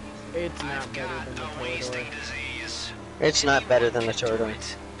try it. It's not I've better got than the a wasting Torador. disease. It's not better than the Anyone Torador. can do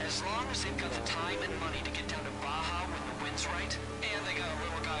it, as long as they've got the time and money to get down to Baja when the wind's right, and they got a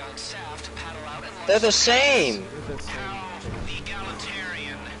little guy on staff to paddle out and They're the same. They're the same. How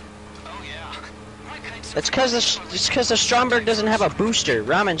egalitarian. Oh yeah. My kite It's cause the Stromberg doesn't have a booster.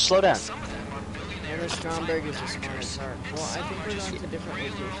 Ramen, slow down. Some of them are billionaires. And the Stromberg is a smarter car. Well, I think we're going to different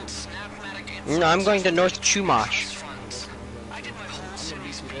locations. No, I'm going to North Chumash. I did my whole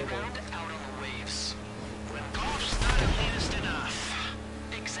series rebound out on the waves. When golf's not elitist enough.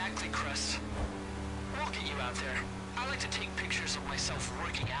 Exactly, Chris. We'll get you out there. I like to take pictures of myself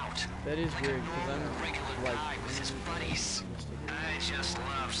working out. That is weird, because A I'm regular like... guy with his buddies. I just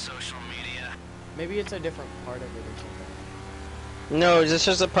love social media. Maybe it's a different part of it or something. No, this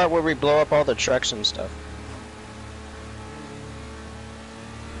is the part where we blow up all the trucks and stuff.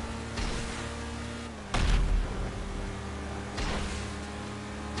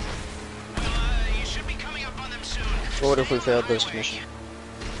 You should be coming up on them soon. What if we failed this mission?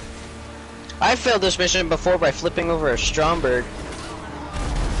 I failed this mission before by flipping over a Stromberg.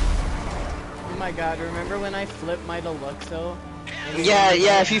 Oh my god, remember when I flipped my Deluxo? Yeah,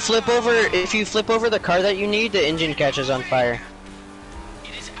 if you flip over the car that you need, the engine catches on fire.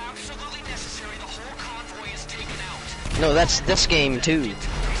 It is absolutely necessary the whole convoy is taken out. No, that's this game too.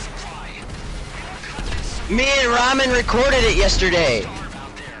 Resupply. Me and Ramen recorded it yesterday.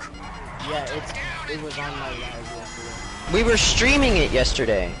 Yeah, it was on my live yesterday. We were streaming it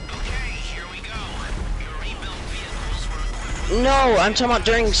yesterday. Okay, here we go. Your rebuilt vehicles were No, I'm talking about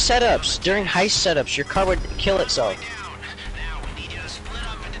during setups, during heist setups, your car would kill itself. down. Now we need you to split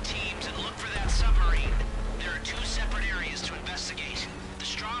up into teams and look for that submarine. There are 2 separate areas to investigate. The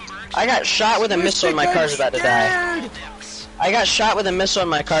Strombergs. I got shot with a missile and my car's about to die. Depths. I got shot with a missile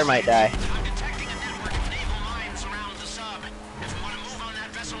and my car might die. I'm detecting a network of naval mines around the sub. If you want to move on that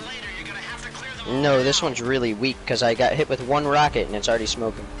vessel later, you're gonna have to clear them all. No, this one's really weak because I got hit with one rocket and it's already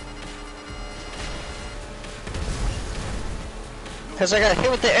smoking. Because I got hit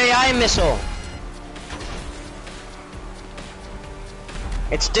with the AI missile.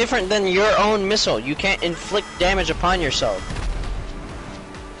 It's different than your own missile. You can't inflict damage upon yourself.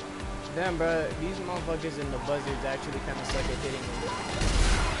 Damn, bro, these motherfuckers in the buzzards actually kind of suck at hitting them.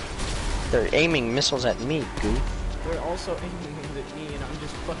 They're aiming missiles at me, goof. They're also aiming them at me, and I'm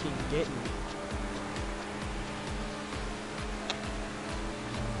just fucking getting it.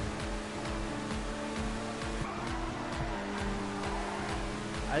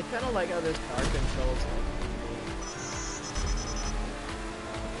 I kind of like how this car controls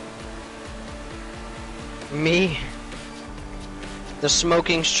like. Me? The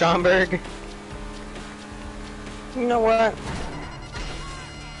smoking Stromberg? You know what?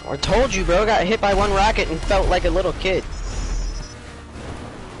 I told you, bro. Got hit by one rocket and felt like a little kid.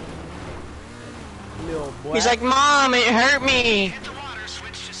 Little boy. He's like, Mom, it hurt me. Hit the water,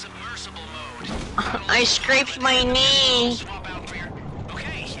 switch to submersible mode. I scraped my knee. Swap out for your...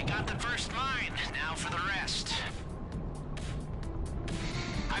 Okay, you got the first mine. Now for the rest.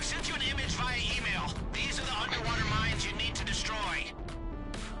 I've sent you an image via email. These are the underwater mines you need to destroy.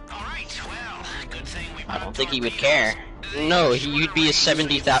 Alright, well, good thing we I don't think he would care. No, you'd be his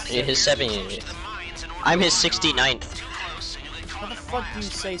 70th, his 70th. I'm his 69th. How the fuck do you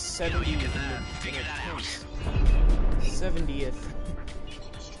say 70 in the tense? 70th.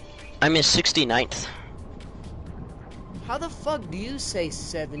 I'm his 69th. How the fuck do you say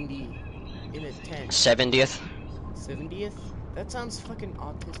 70 in a tense? 70th. 70th? That sounds fucking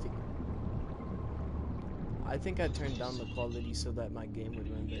autistic. I think I turned down the quality so that my game would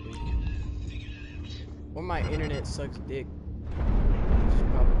run better. Or my internet sucks dick. Which is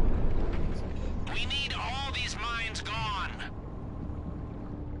probably We need all these mines gone.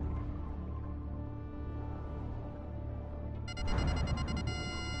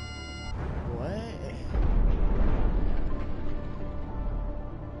 what?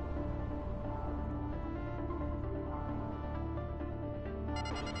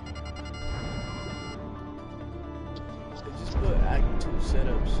 I just put Act 2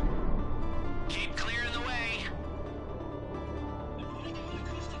 setups. Keep clearing the way.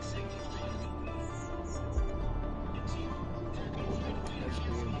 That's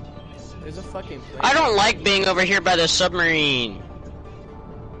weird. There's a fucking plane. I don't like being over here by the submarine.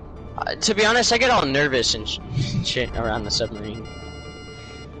 To be honest, I get all nervous and shit around the submarine.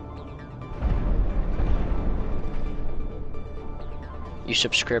 You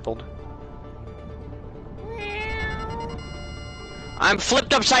subscribbled. I'm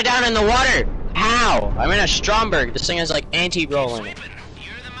flipped upside down in the water. How? I'm in a Stromberg. This thing has like anti-roll in it. Sweeping.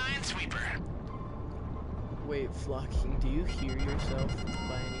 You're the minesweeper. Wait, Flocking, do you hear yourself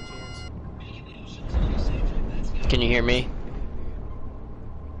by any chance? Can you hear me?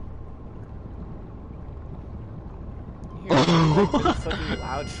 You hear me like really fucking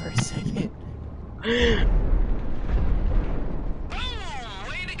loud for a second. Boom!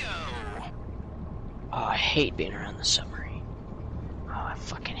 Way to go. Oh, I hate being around the submarine. Oh, I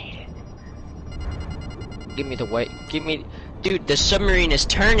fucking hate it. Give me the white. Give me. Dude, the submarine is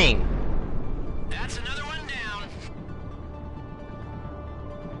turning. That's another one down.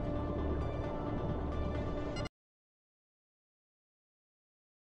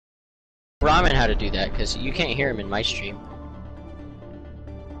 Ramen how to do that, because you can't hear him in my stream.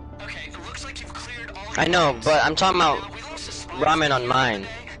 Okay, it looks like you've cleared all I know, mines. but I'm talking about We lost a spy ramen on mine.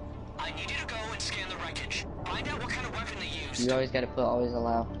 I need you to go and scan the wreckage. Find out what kind of weapon they used. You always gotta put always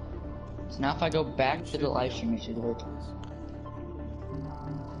allow. So now if I go back to the live stream, it should work.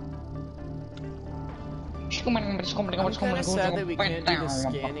 I'm kind of sad that we can't do the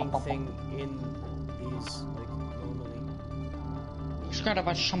scanning thing in these, like, normally.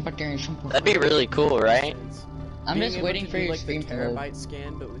 That'd be really cool, right? I'm Being just able waiting to for do, your like, stream the to load. terabyte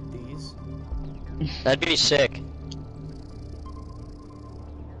scan, but with these. That'd be sick.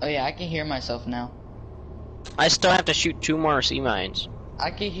 Oh yeah, I can hear myself now. I still have to shoot 2 more sea mines. I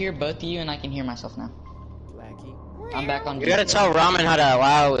can hear both of you and I can hear myself now. Blackie. I'm back on You gotta Discord. tell Ramen how to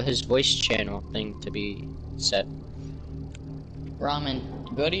allow his voice channel thing to be set.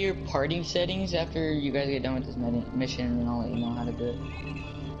 Ramen, go to your party settings after you guys get done with this mission and I'll let you know how to do it.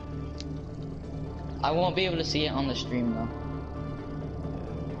 I won't be able to see it on the stream though.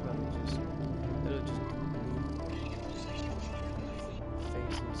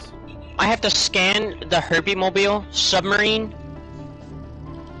 Faces. I have to scan the Herbie Mobile submarine.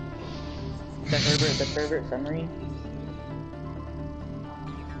 The pervert submarine?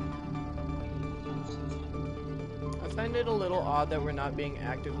 I find it a little odd that we're not being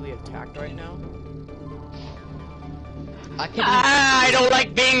actively attacked right now. I can Ah, I don't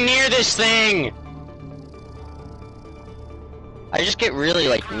like being near this thing. I just get really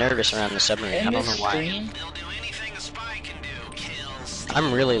like nervous around the submarine. I in don't know this why. stream. They'll do anything a spy can do. Kills.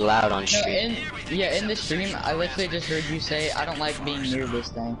 I'm really loud on No, stream. in the stream, I literally just heard you say, I don't like being near this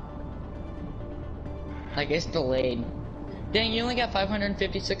thing. Like, it's delayed. Dang, you only got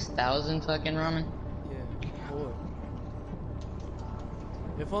 556,000 fucking ramen. Yeah, boy.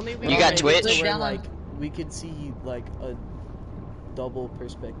 If only we You could got make it Twitch? to where, like, we could see like a double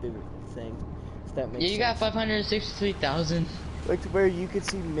perspective thing. If that makes Yeah, sense. you got 563,000. Like to where you could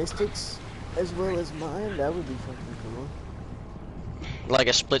see Mystics as well as mine, that would be fucking cool. Like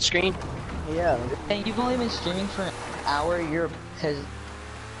a split screen? Yeah. Hey, you've only been streaming for an hour. You're because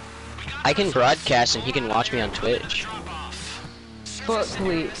I can broadcast and he can watch me on Twitch. fuck,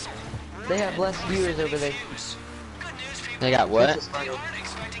 please. They have less viewers over there. They got what?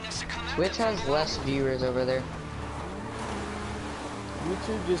 Twitch has less viewers over there.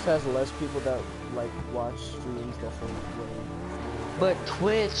 YouTube just has less people that like watch streams definitely. But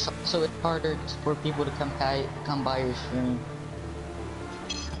Twitch, so it's harder for people to come by your stream.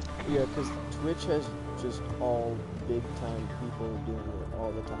 Yeah, because Twitch has just all big time people doing it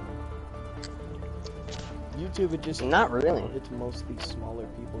all the time. YouTube, it just Not really. It's mostly smaller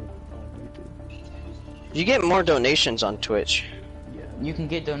people on YouTube. You get more donations on Twitch. Yeah. You can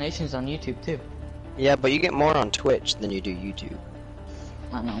get donations on YouTube too. Yeah, but you get more on Twitch than you do YouTube.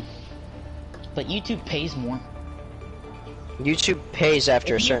 I know. But YouTube pays more. YouTube pays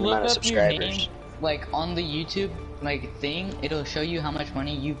after a If you certain look amount of up your subscribers. name, like on the YouTube thing, it'll show you how much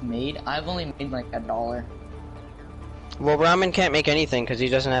money you've made. I've only made like $1. Well, Ramen can't make anything because he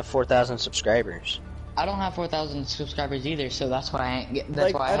doesn't have 4,000 subscribers. I don't have 4,000 subscribers either, so that's why I ain't get.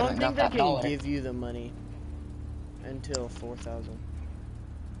 That's Like, why I I don't haven't think got they that can dollar. give you the money until 4,000.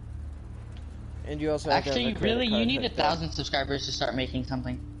 And you also have to Actually, have a credit really, you card need hooked 1,000 subscribers to start making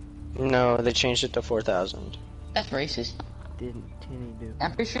something. No, they changed it to 4,000. That's racist. up. Didn't Tinny do?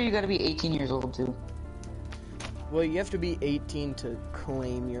 I'm pretty sure you gotta be 18 years old too. Well, you have to be 18 to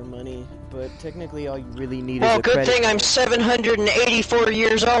claim your money, but technically all you really need Well, is a good credit thing I'm card. 784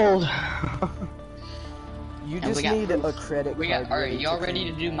 years old. You And just we got need a proof. credit We card. got. Alright, ready y'all to ready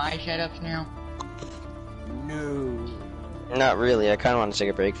to claim do my setups now? No. Not really. I kind of want to take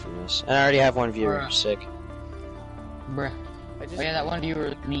a break from this. And I already have one viewer. Alright. Sick. Bruh. I just, Oh yeah, that one viewer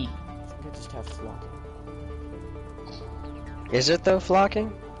was me. I think I just have flocking. Is it though,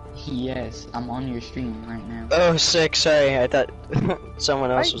 flocking? Yes, I'm on your stream right now. Oh, sick. Sorry. I thought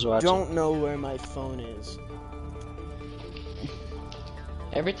someone else was I watching. don't know where my phone is.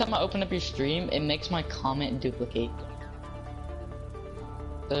 Every time I open up your stream, it makes my comment duplicate.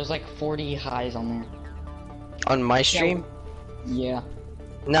 There's like 40 highs on there. On my stream? Yeah,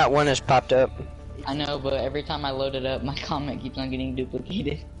 Not one has popped up. I know, but every time I load it up, my comment keeps on getting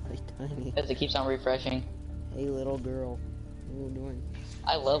duplicated. Like tiny. Because it keeps on refreshing. Hey, little girl. What are you doing?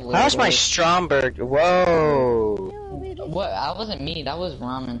 I love little How's my girls. Stromberg? Whoa. What? That wasn't me, that was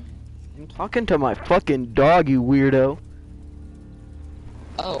Ramen. I'm talking to my fucking dog, you weirdo.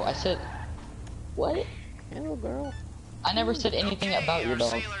 Oh, I said... What? Hello, girl. I never said anything about your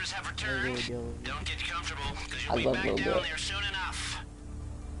dog. Sailors have returned. Hello, girl. Don't get comfortable, because I you'll love be back little down girl. there soon enough.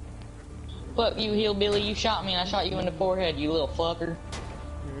 Fuck you, hillbilly, you shot me and I shot you in the forehead, you little fucker.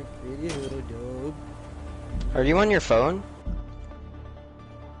 You're a pretty little dog. Are you on your phone?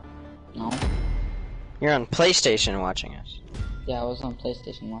 No. You're on PlayStation watching us. Yeah, I was on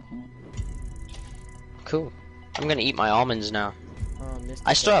PlayStation watching it. Cool. I'm gonna eat my almonds now. Oh, Mystic.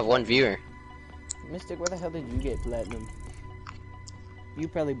 I still have one viewer. Mystic, where the hell did you get platinum? You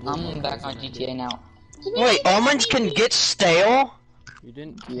probably blew more I'm back cards on than I did. GTA now. Wait, almonds can get stale? You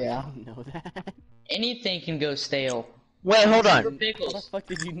didn't Yeah. know that? Anything can go stale. Wait, hold For on. How the pickles. fuck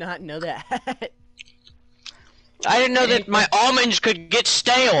did you not know that? I didn't know that my almonds could get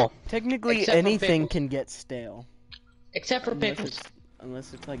stale. Technically, Except for anything pickles. can get stale. Except for Unless pickles. it's,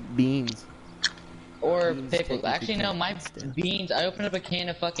 unless it's like beans. Or beans pickles. technically Actually, no, can't my get stale. beans, I opened up a can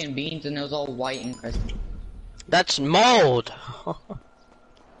of fucking beans and it was all white and crusty. That's mold.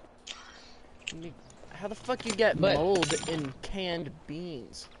 How the fuck you get But- mold in canned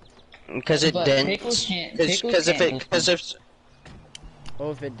beans? Because it But dents. pickles can't- Because pickles if can't it, because if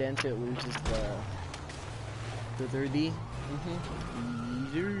Oh, if it dents, it loses the 30.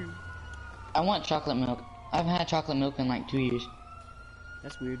 Mm-hmm. I want chocolate milk. I haven't had chocolate milk in like 2 years.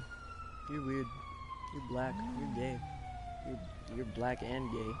 That's weird. You're weird. You're black. You're gay. You're black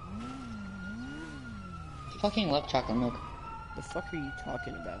and gay. Fucking love chocolate milk. The fuck are you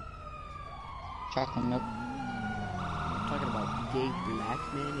talking about? Chocolate milk. I'm talking about gay black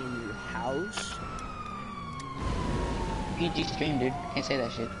men in your house? PG stream, dude. Can't say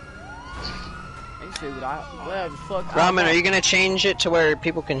that shit. I can say what I whatever the fuck. Ramen, are you gonna change it to where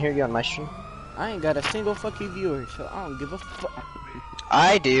people can hear you on my stream? I ain't got a single fucking viewer, so I don't give a fuck.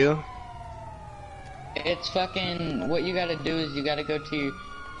 I do. It's fucking, what you gotta do is you gotta go to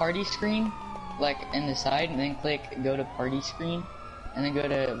party screen, like in the side, and then click go to party screen, and then go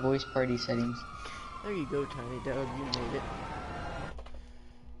to voice party settings. There you go, Tiny Dog. You made it.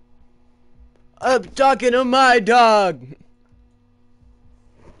 I'm talking to my dog.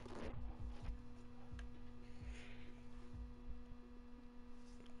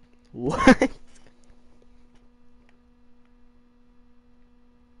 What?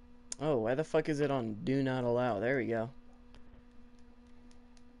 Oh, why the fuck is it on do not allow? There we go.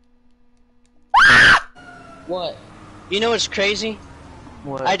 What? You know what's crazy?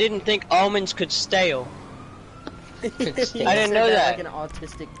 What? I didn't think almonds could stale. Could stay. I didn't know that. Like an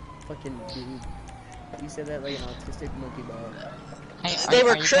autistic fucking dude. You said that like an autistic monkey dog. Hey, They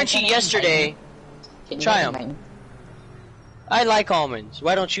were you crunchy gonna yesterday. invite me? Can you Try guys 'em. invite me? I like almonds.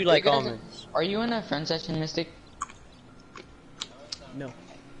 Why don't you like guys- almonds? Are you in a friend session, Mystic? No.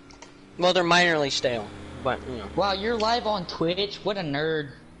 Well, they're minorly stale, but you know. Wow, you're live on Twitch? What a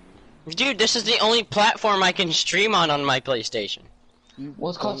nerd. Dude, this is the only platform I can stream on my PlayStation. Well,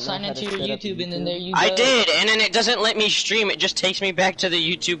 it's called Don't know sign how into to your set up YouTube, and then YouTube? there you I go. did, and then it doesn't let me stream. It just takes me back to the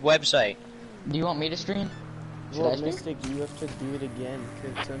YouTube website. Do you want me to stream? Should Well, I stream? Mystic, you have to do it again,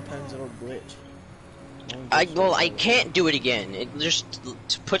 because sometimes it'll glitch. I can't do it again. It just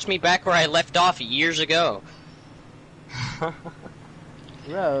puts me back where I left off years ago.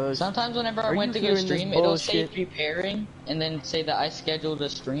 Rose. Sometimes whenever I Are went you to go hearing this stream, it'll say bullshit? preparing, and then say that I scheduled a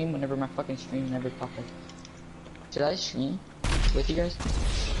stream whenever my fucking stream never popped up. Should I stream with you guys?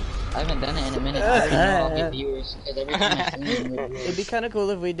 I haven't done it in a minute. I already know I'll get viewers, because every time I stream, It'd be kind of cool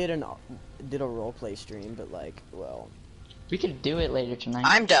if we did a roleplay stream, but like, well, we could do it later tonight.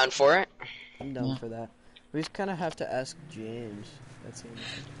 I'm down for it. I'm down Yeah. for that. We just kind of have to ask James. That's it.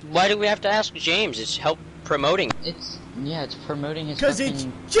 Why do we have to ask James? It's help promoting. It's promoting his Cause fucking...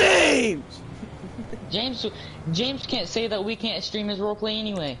 it's James. James can't say that we can't stream his roleplay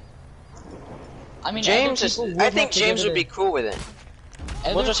anyway. I mean, James other is. people would I have think to go James to would be the- cool with it.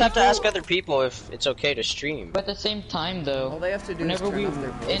 other We'll just have to people- ask other people if it's okay to stream. But at the same time, though, All they have to do whenever is turn we off their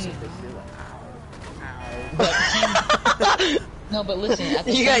voice in- if they feel like, but at the same, no, but listen, at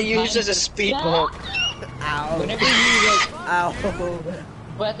the You same got time, used as a speed Yeah. bump. ow, Whenever you like, ow.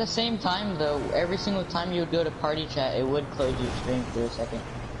 but at the same time, though, every single time you would go to party chat, it would close your stream for a second,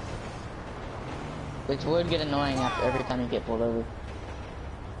 which would get annoying after every time you get pulled over,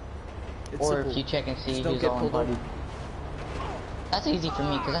 It's or simple. if you check and see Just don't who's get all in pulled party. over. That's easy for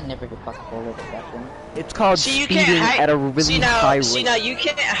me because I never get fucking pulled over at that point. It's called See, you speeding can't hide. at a really high rate. See now, you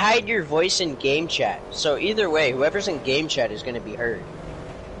can't hide your voice in game chat. So either way, whoever's in game chat is gonna be heard.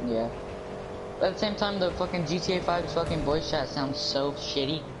 Yeah. But at the same time, the fucking GTA 5's fucking voice chat sounds so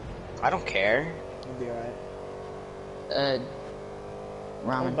shitty. I don't care. It'll be alright.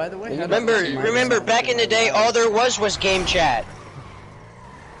 Ramen. Oh, by the way, Are you how gonna- does- Remember back in the day, all there was game chat.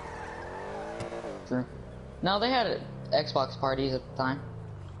 True. No, they had Xbox parties at the time.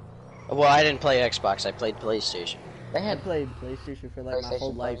 Well, I didn't play Xbox. I played PlayStation. They I had played PlayStation for like my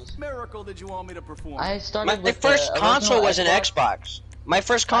whole PlayStation life. parties. Miracle did you want me to perform? I started My with first the console original was an Xbox. My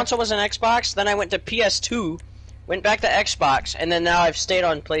first console was an Xbox. Then I went to PS2, went back to Xbox, and then now I've stayed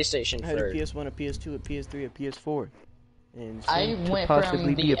on PlayStation I had a for. PS1, a PS2, a PS3, a PS4, and I soon to went possibly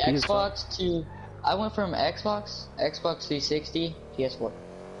from be the a PS5. Xbox to... I went from Xbox 360, PS4.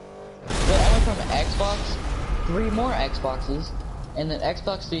 But I went from Xbox, 3 more Xboxes, and then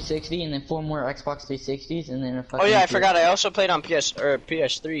Xbox 360, and then 4 more Xbox 360s, and then a fucking... Oh yeah, I forgot. I also played on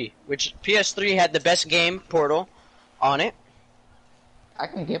PS3, which PS3 had the best game, Portal, on it. I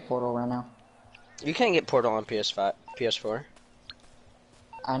can get Portal right now. You can't get Portal on PS4.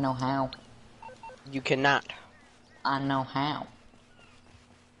 I know how. You cannot. I know how.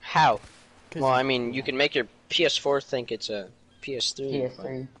 How? 'Cause Well, I mean, you can make your PS4 think it's a PS3.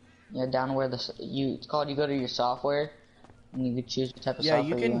 PS3. Yeah, down where it's called, you go to your software, and you can choose what type of yeah,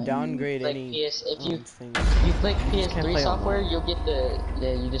 software you can want. downgrade Click any PS, if you thing. click can't PS3 play software, online. you'll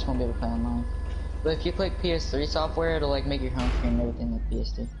get you just won't be able to play online. But if you click PS3 software, it'll like make your home screen and everything like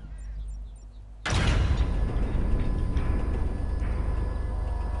PS2.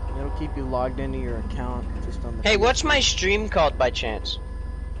 It'll keep you logged into your account just on the. Hey, what's my stream called by chance?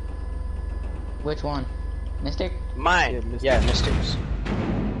 Which one? Mystic? Mine. Yeah, Yeah, Mystics.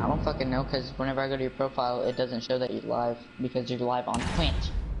 I don't fucking know, because whenever I go to your profile, it doesn't show that you're live, because you're live on Twitch.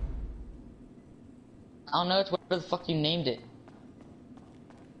 I don't know, it's whatever the fuck you named it.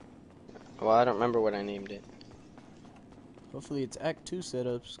 Well, I don't remember what I named it. Hopefully it's Act 2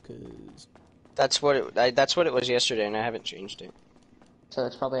 setups, cause That's what it was yesterday, and I haven't changed it. So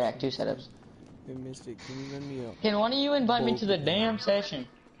it's probably Act 2 setups. hey Mystic, can you run me up? Can one of you invite me to the damn session?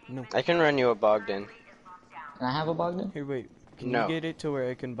 I can run you a Bogdan. Can I have a Bogdan? Here, wait. Can No. you get it to where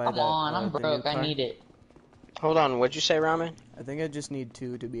I can buy Come that? on, I'm the new broke, I car? need it. Hold on, what'd you say, Ramen? I think I just need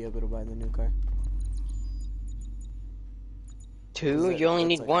 2 to be able to buy the new car. 2? Is it- You only that's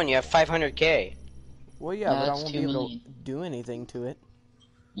need like- 1. You have 500k. Well, yeah, No, but I that's won't 2 be able million. to do anything to it.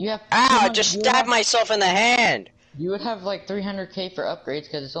 You have Ow! I 200 just you stabbed have- myself in the hand. You would have like 300k for upgrades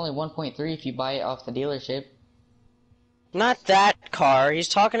because it's only 1.3 if you buy it off the dealership. Not that car. He's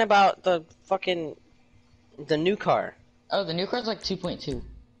talking about the fucking the new car. Oh, the new car's like 2.2.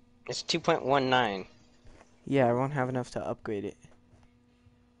 It's 2.19. Yeah, I won't have enough to upgrade it.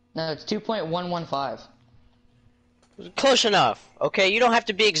 No, it's 2.115. Close enough. Okay, you don't have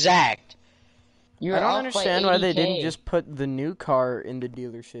to be exact. You're I don't off by understand why they 80K. didn't just put the new car in the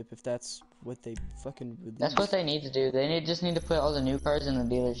dealership if that's what they fucking released. That's what they need to do. Just need to put all the new cars in the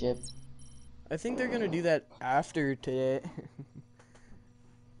dealership. I think they're gonna do that after today.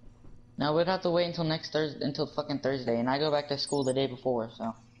 No, we'd have to wait until next Thursday, until fucking Thursday, and I go back to school the day before,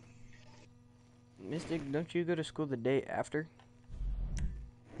 so. Mystic, don't you go to school the day after?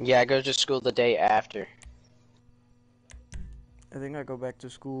 Yeah, I go to school the day after. I think I go back to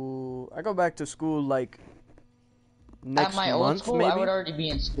school. I go back to school like next At my old month, school, maybe. I would already be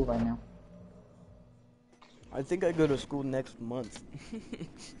in school right now. I think I go to school next month.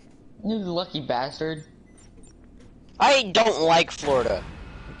 You lucky bastard. I don't like Florida.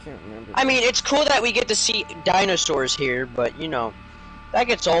 I can't remember. I mean, it's cool that we get to see dinosaurs here, but you know, that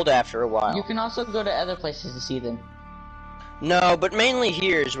gets old after a while. You can also go to other places to see them. No, but mainly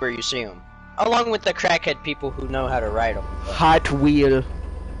here is where you see them. Along with the crackhead people who know how to ride them. Hot Wheel.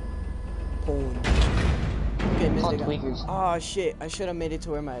 Boom. Okay, Hot Mystic. tweakers. Oh shit! I should have made it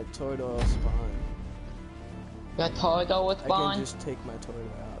to where my Tordor spawn. Got Torgo with I can Bond. just take my Tordor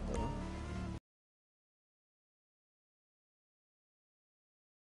out though.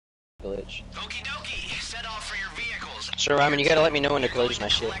 Glitch. Okie dokie, set off for your vehicles. So Ryman, you gotta let me know when to close my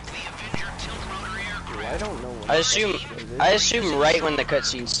shit. Select the Avenger tilt rotor aircraft. Dude, I don't know. What I assume right when the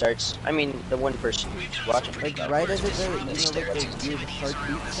cutscene starts. I mean, the one person who's watching. Like right as it does, you know, like the weird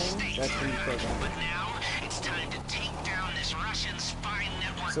heartbeat thing. That's when you play that. Now, it's time to take down this Russian spy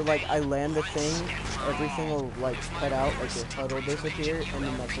network. So like I land the thing, everything will like cut out, like the HUD will disappear, and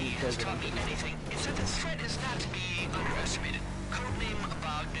then that's when you close it on. Anything is that the threat is not to be underestimated. Codename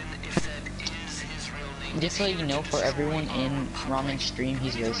Bogdan, if that is his real name. Just so you know, for everyone in Ramen's stream,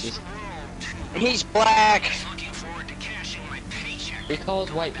 he's racist. He's black. Looking forward to cashing my paycheck. He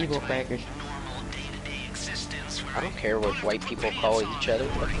calls white people crackers. Normal day-to-day existence where I don't care what white people call each other.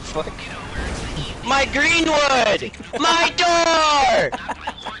 What the fuck? My Greenwood! My door!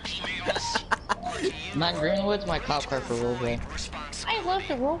 Matt Greenwood's my cop car for roleplay. I love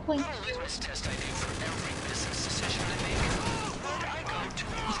the roleplay.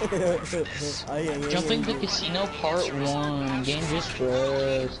 Jumping the Casino Part 1. Game just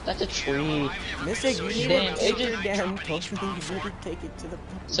froze. That's a tree. Mystic, you need Damn, to take it your just- damn potion and really take it to the.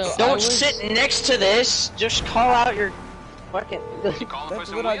 So I Don't was, sit next to this. Just call out your fucking.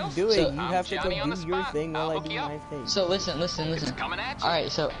 That's what I'm doing. So- you have to go do your thing while I do my thing. So listen.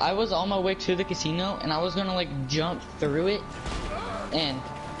 Alright, so I was on my way to the casino and I was gonna like jump through it, and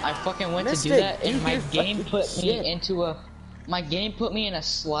I fucking went to do Mystic, that, and do my your game fucking put shit. me into a in a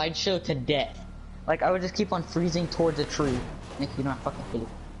slideshow to death. Like I would just keep on freezing towards a tree. Nick, you know I fucking hate it.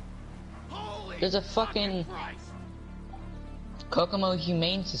 There's a fucking Kokomo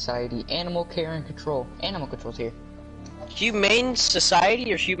Humane Society, Animal Care and Control. Animal Control's here. Humane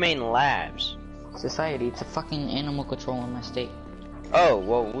Society or Humane Labs? Society, it's a fucking animal control in my state. Oh,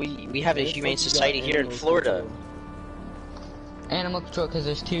 well, we have a Humane Society here in Florida. Animal control, because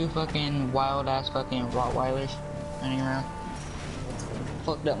there's two fucking wild ass fucking Rottweilers running around.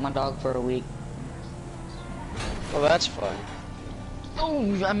 Fucked up my dog for a week. Well, that's fun.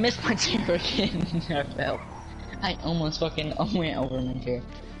 Oh, I missed my chair again. I fell. I almost fucking went over my chair.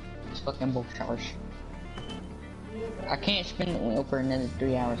 It's fucking bullshit. I can't spin the wheel for another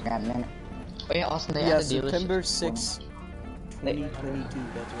 3 hours, goddammit. Oh yeah, Austin, they Yeah, had a dealership. September 6th, 2022.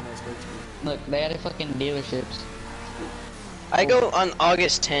 That's when I spoke to you. Look, they had a fucking dealerships. I go on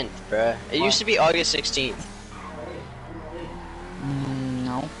August 10th, bruh. It used to be August 16th.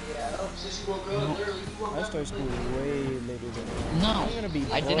 No. I start school way later than that. No. I'm gonna be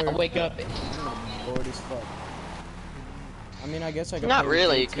I did not bored. wake up. I'm gonna be bored as fuck. I mean, I guess I could Not play with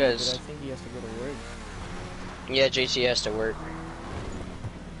really, JT, 'cause- but I think he has to go to work. Yeah, JT has to work.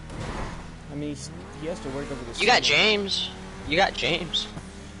 I mean, he has to work over the You got summer. James. You got James.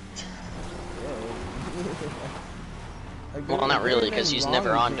 Like, Well, there- not there really, ain't 'cause nothing he's wrong never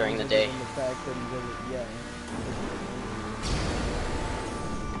with on James during the other day. than the fact that he really, yeah.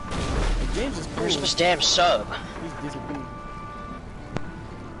 Like, James is cool. Where's this damn sub? He's disappeared.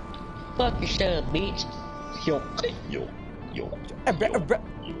 Fuck yourself, bitch. Yo.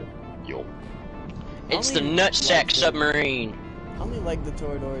 It's the only Nutsack like the- submarine. I only like the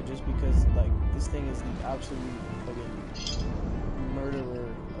Toradora just because, like, this thing is the absolute fucking murderer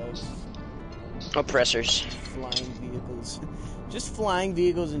of Oppressors. Flying vehicles. Just flying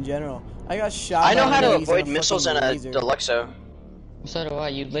vehicles in general. I got shot. I know by how to enemies avoid in a missiles in fucking a laser. Deluxo. So do I.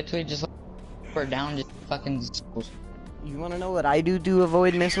 You literally just or down just fucking. You wanna know what I do to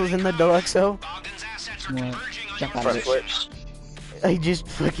avoid missiles in the Deluxo? Jump out Front of it. flips. I just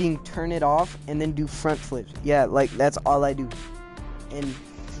fucking turn it off and then do front flips. Yeah, like that's all I do. And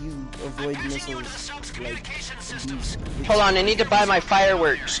you avoid missiles like these. Hold on, I need to buy my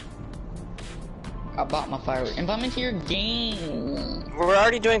fireworks. I bought my fireworks. Invite me to your game. We're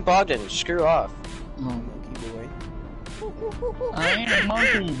already doing Bogdan. Screw off. Oh. Monkey boy. I ain't a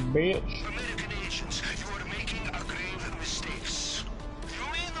monkey, bitch. American agents, you are making a grave mistakes. You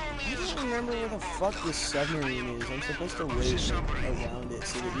may know me I as don't remember where the fuck this submarine is. I'm supposed to wait around it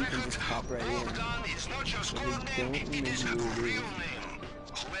so that you can just hop right in. is not just But I don't remember where it is. name.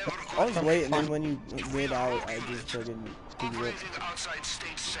 I was waiting, and then when you get out, I just fucking pick you up. Outside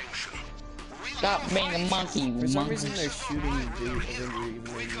state sanction. Stop being a monkey, For some monkey. reason, they're shooting the Avenger even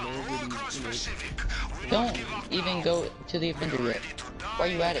though nobody's in it. Don't even go to the Avenger yet. Why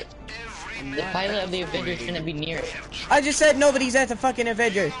are you at it? The pilot of the Avenger shouldn't be near it. I just said nobody's at the fucking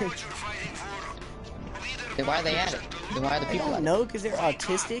Avenger. Then why are they at it? Then why are the I people at don't it? know, because they're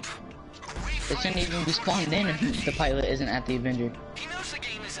autistic. They shouldn't even be spawned in if the pilot isn't at the Avenger. He knows the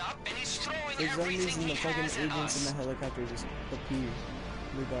game is up and he's throwing For some everything reason, the he fucking has at agents us. in the helicopter just appear,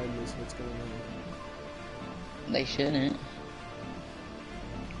 regardless of what's going on. They shouldn't.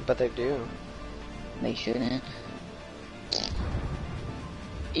 But they do. They shouldn't.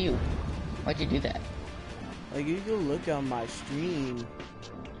 Ew. Why'd you do that? Like, you go look on my stream.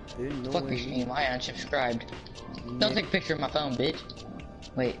 There's no Fuck way. your stream. Why unsubscribed? Don't take a picture of my phone, bitch.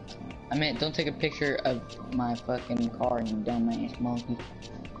 Wait. I meant don't take a picture of my fucking car, you dumbass monkey.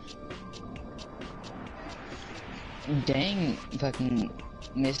 Dang, fucking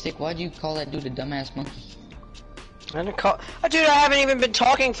Mystic, why'd you call that dude a dumbass monkey? I didn't call. Oh, dude, I haven't even been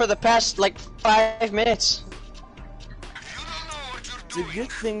talking for the past like 5 minutes. It's a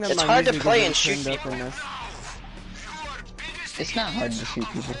good thing that It's my hard to music play isn't and shoot turned up people. enough. It's not hard to shoot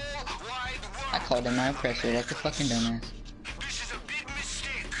people. I called him my oppressor like a fucking dumbass.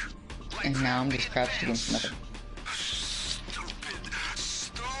 And now I'm just crouched against nothing.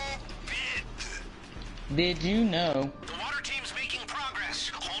 Did you know? The water team's making progress.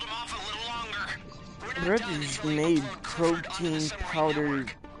 Hold him off a little longer. Brothers made protein powder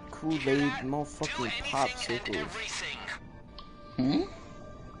Kool-Aid motherfucking popsicles. Everything. Hmm? Wait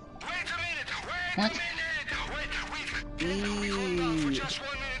a minute. Wait What? a minute. Wait. Eee, Just 1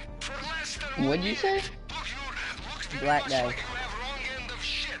 minute. For the last time. What'd you say? black guy. You have wrong end of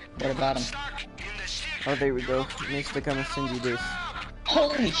shit. What about him? Stuck in the stick. Oh, there we go. Mystic, I'm gonna send you this.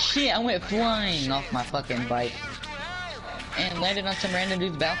 Holy shit, I went flying off my fucking bike. And landed on some random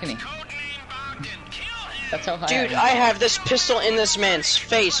dude's balcony. That's how high Dude, I I have this pistol in this man's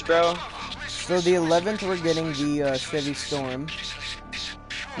face, bro. So the 11th, we're getting the Chevy Storm.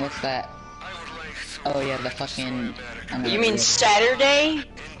 What's that? Oh yeah, the fucking... I know You what it mean is. Saturday?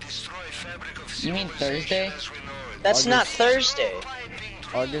 You mean Thursday? That's not August. Thursday.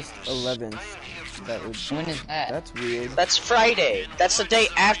 August 11th. That would. When is that? That's weird. That's Friday. That's the day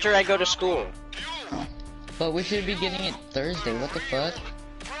after I go to school. But we should be getting it Thursday, what the fuck?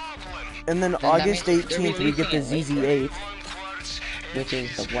 And then that August means they're 18th, we get the releasing ZZ8. Which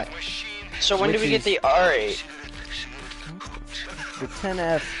is the what? So when do we Which get is- the R8? The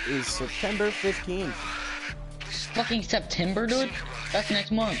 10F is September 15th. Fucking September, dude? That's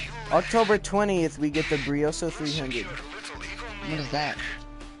next month. October 20th, we get the Brioso 300. What is that?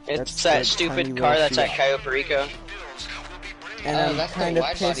 It's That's that the stupid tiny car little that's at shit. Cayo Perico. And Oh, I'm that's the kind of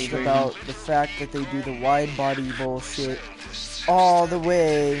wide-body pissed version. about the fact that they do the wide body bullshit all the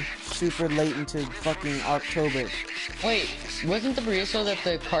way super late into fucking October. Wait, wasn't the Brioso that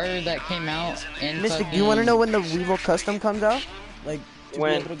the car that came out in Mystic, fucking... do you want to know when the Weevil Custom comes out? Like, to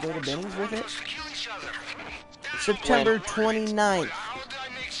When? be able to go to Benny's with it? September 29th.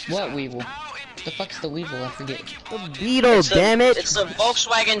 What Weevil? The fuck's the Weevil? I forget. The Beetle, It's the- damn it! It's the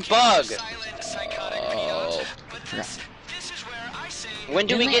Volkswagen Bug. Oh, crap. When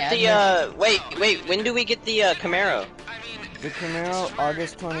do we Didn't get they the add wait, when do we get the Camaro? The Camaro,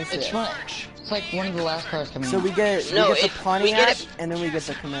 August It's 26th. fun. It's like one of the last cars coming So out. we get, No, we get it- the we Pontiac, get it- and then we get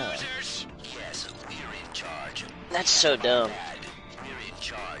the Camaro. That's so dumb.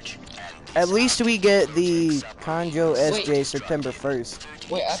 At least we get the Conjo SJ Wait. September 1st.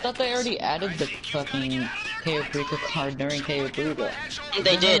 Wait, I thought they already added the fucking Cayo Perico car during Cayo Perico.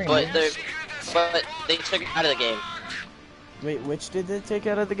 They Isn't did, that but remade? they took it out of the game. Wait, which did they take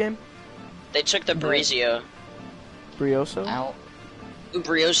out of the game? They took the The- Brizio. Brioso? Out.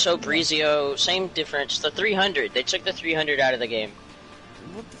 Brioso, Brizio, same difference. The 300. They took the 300 out of the game.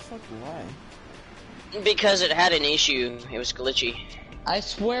 What the fuck? Why? Because it had an issue. It was glitchy. I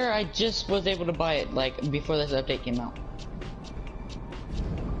swear I just was able to buy it, like, before this update came out.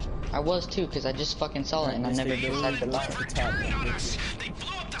 I was too, because I just fucking saw it and I never decided to buy it. The tab. They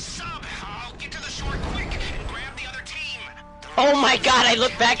blew up the sub. I'll get to the shore quick and grab the other team. Oh my god, I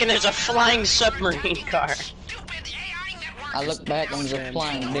look back and there's a flying submarine car. Stupid AI network. I look back and there's a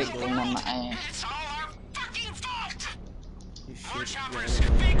flying big thing on my ass. It's all our fucking fault. You More should. choppers,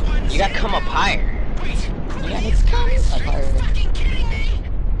 big ones. You gotta come up higher. Wait, who Yeah, are it's these coming guys? up Are you higher. fucking kidding me?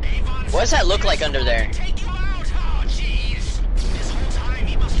 Avon What does that look like under there? take you out. Oh, jeez. This whole time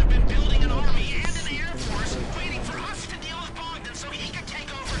he must have been building an army and an air force, waiting for us to deal with Bogdan so he could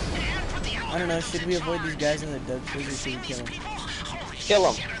take over and put the I don't know. Should we avoid these guys in the Doug Fizz or should we kill them?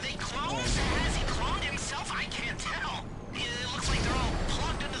 Kill him. Are they clones? Has he cloned himself? I can't tell. It looks like they're all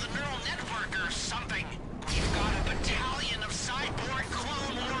plugged into the neural network or something. We've got a battalion of cyborg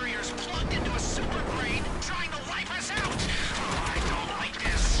clone warriors plugged into a super brain trying to wipe us out. Oh, I don't like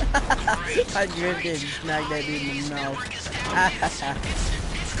this. Great. I drifted and smacked that dude in the mouth.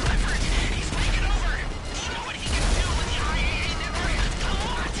 It's Clifford. He's taking over. Show what he can do with the IAA network. A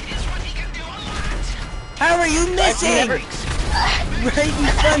lot is what he can do. A lot. How are you missing? Right in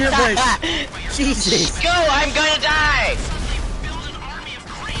front of us. Jesus. Go, I'm gonna die! Build an army of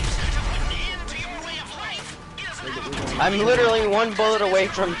creeps to put an end to your way of life. He doesn't have to I'm literally one bullet away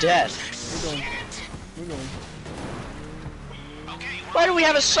from death. We're going. We're going. Why do we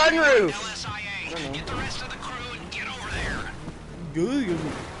have a sunroof? LSIA. Get the rest of the crew and get over there. Good.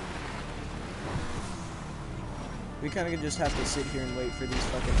 We kind of just have to sit here and wait for these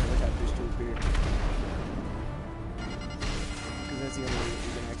fucking helicopters to appear. Because that's the only way we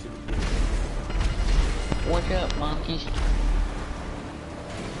can actually do it. Wake up, monkeys.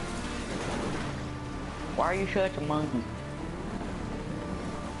 Why are you such a monkey?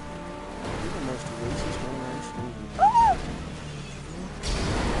 You're the most racist one I've seen.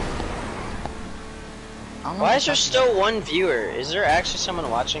 I don't know Why what is there the fuck- still one viewer? Is there actually someone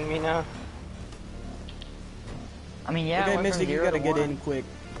watching me now? I mean, yeah. I Okay, went from Mystic, you 0 gotta to get 1. in quick.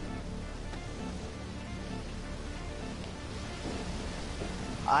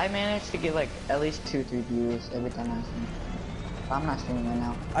 I managed to get like at least 2-3 views every time I stream. I'm not streaming right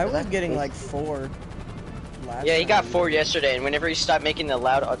now. I 'cause was that's getting basic. like 4 last Yeah, he got time. 4 yesterday, and whenever he stopped making the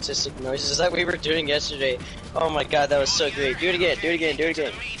loud autistic noises that we were doing yesterday, oh my god, that was so great. Do it again, do it again, do it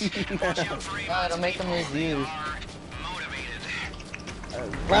again. No, it'll make them lose views.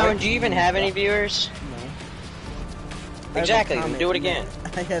 Rowan, do you even have any viewers? No. I have a Exactly, comment do it in there. again.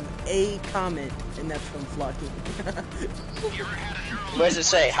 I have a comment, and that's from Flocky. What does it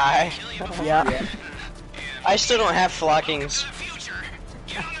say? Hi? Yeah. I still don't have flockings.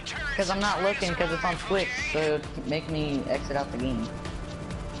 Because I'm not looking because it's on Twitch, so it would make me exit out the game.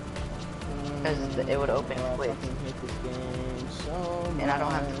 Because it would open Oh, I Twitch. fucking hate this game so much. And I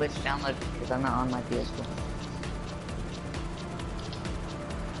don't have Twitch downloaded because I'm not on my PS4.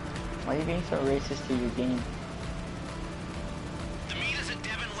 Why are you being so racist to your game? The meet is at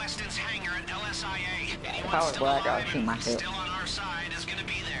Devin Weston's hangar at LSIA. Anyone If I was still black, I alive would keep my and shit. still on our side is gonna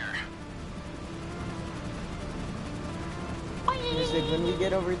be there. Mystic, when we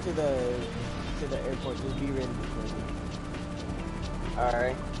get over to the airport, just be ready to close it.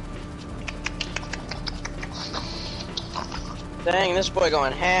 Alright. Dang, this boy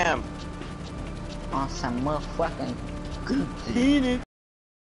going ham. On some motherfucking Eat it.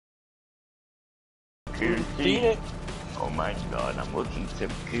 Eat it. Oh my god, I'm looking some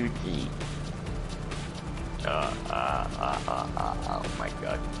coochie. Oh my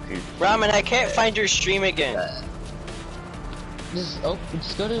god, coochie. Ramen, I can't find your stream again. just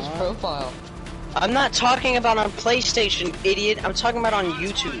go to his profile. I'm not talking about on PlayStation, idiot. I'm talking about on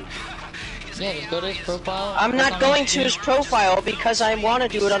YouTube. Yeah, just go to his profile. I'm click not on going his to his stream. profile because I want to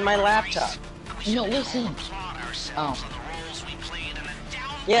do it on my laptop. No, listen. Oh,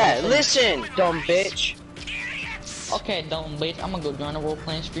 Yeah, listen, dumb bitch. okay, dumb bitch. I'm gonna go join a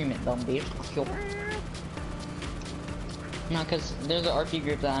role-playing and stream it, dumb bitch. Fuck you. No, cause there's an RP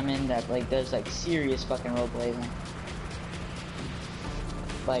group that I'm in that like does like serious fucking roleplays.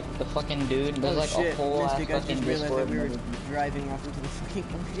 Like the fucking dude, there's like a whole ass Mystic, I fucking just realized that Discord. we were and driving off into the fucking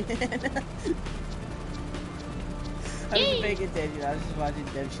ocean. I was paying attention. I was just watching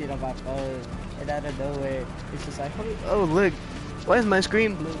dumb shit on my phone, and out of nowhere, it's just like, oh look, why is my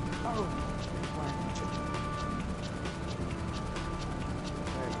screen blue? Oh.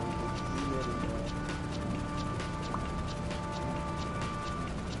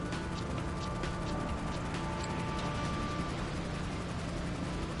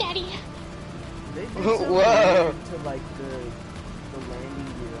 Daddy. They did Whoa. something weird to like the landing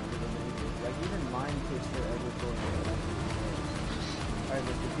gear under the manual. Like even mine takes forever for it. Alright,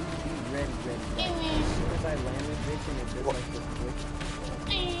 look, if you be ready. As soon as I land this bitch and it does like the quick.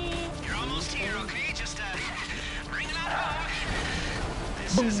 You're almost here, okay? Just bring it on.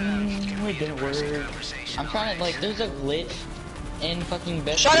 Boom. It didn't work. I'm trying to like. There's a glitch in fucking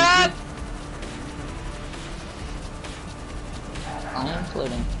best. Shut up! I am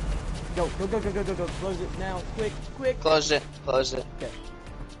floating. Go. Close it now. Quick. Close it. Okay.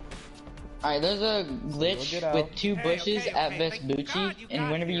 Alright, there's a Look glitch it out. with 2 bushes at Vespucci,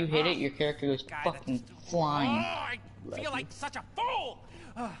 and whenever you hit it, your character goes fucking flying. I feel like such a fool.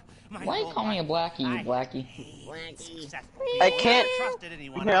 Why you call me a blackie, you blackie? I can't.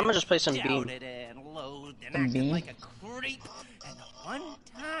 Here, I'm gonna just play some Beam. Some Beam? Like a creep. And the one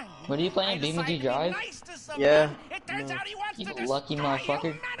time What are you playing, BeamNG Drive? Yeah. It turns out he wants You to lucky destroy motherfucker.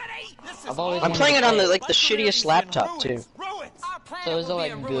 humanity. I've always I'm wanted playing to it on play the shittiest laptop too. So is it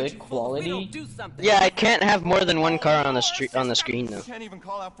like good quality? Yeah, I can't have more than one car on the screen though. Can't even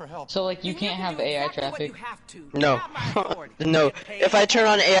call out for help. So like you can't have AI traffic? No. No. If I turn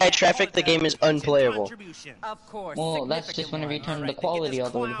on AI traffic, the game is unplayable. Well, that's just whenever you turn the quality all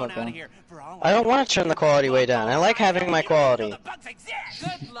the way the fuck down. I don't want to turn the quality way down. I like having my quality.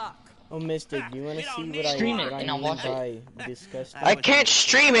 Oh, Mystic, do you want to see what I Stream it, what I and I'll mean watch by disgusting? I can't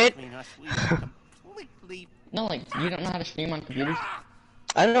stream it. No, like you don't know how to stream on computers?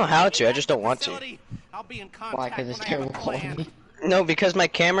 I don't know how to. I just don't want to. Why? Because it's terrible quality. No, because my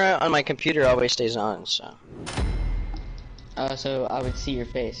camera on my computer always stays on. So. So I would see your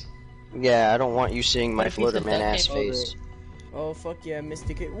face. Yeah, I don't want you seeing my Put a piece of Florida man duct ass tape over face. it. Oh fuck yeah,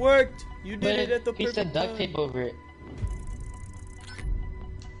 Mystic, it worked! You Put did it at the a piece perfect of duct time. tape over it.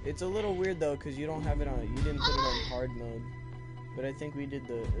 It's a little weird though, cause you don't have it on. You didn't put it on hard mode, but I think we did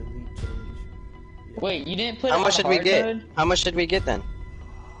the elite change. Yeah. Wait, you didn't put it How on much did we hard get? mode? How much did we get then?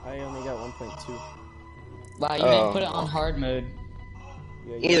 I only got 1.2. Wow, you Oh. didn't put it on hard mode.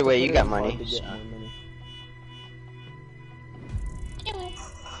 Yeah, Either have to way, put you it got on hard money, to get so. more money.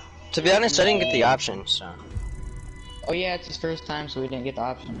 To be honest, I didn't get the option. So. Oh yeah, it's his first time, so we didn't get the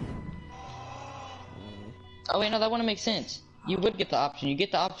option. Oh wait, no, that wouldn't make sense. You would get the option. You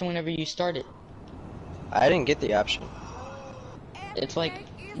get the option whenever you start it. I didn't get the option. It's like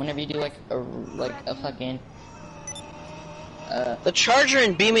whenever you do like a fucking. The charger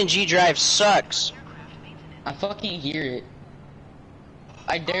in BeamNG Drive sucks. I fucking hear it.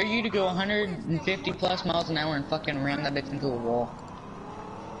 I dare you to go 150 plus miles an hour and fucking ram that bitch into a wall.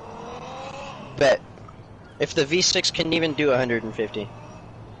 Bet. If the V6 can even do 150.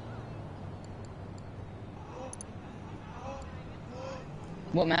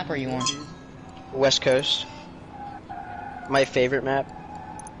 What map are you on? West Coast. My favorite map.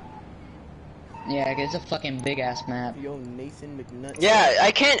 Yeah, it's a fucking big ass map. Yo, Nathan McNutt. Yeah,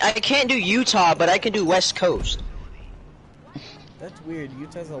 I can't do Utah, but I can do West Coast. That's weird.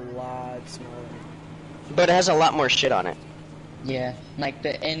 Utah's a lot smaller. But it has a lot more shit on it. Yeah, like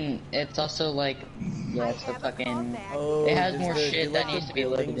and it's also like, yeah, it's the fucking. Oh, It has does more shit do, that like, needs the to be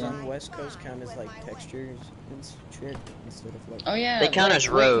loaded buildings in. on West Coast count as like textures and shit instead of like. Oh yeah. They count like, as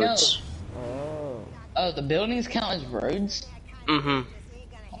wait, no. roads. Oh. Oh, the buildings count as roads? Mm-hmm.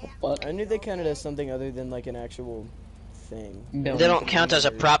 Fuck. I knew they counted as something other than like an actual thing. They don't count as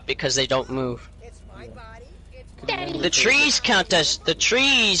a prop because they don't move. The trees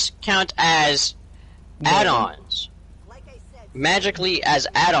count as add-ons. Magically as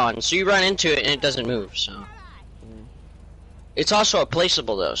add-ons, so you run into it and it doesn't move. So it's also a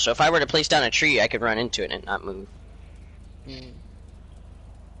placeable though. So if I were to place down a tree, I could run into it and not move.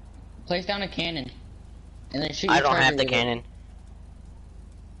 Place down a cannon. And then shoot I your don't charger have the with it. cannon.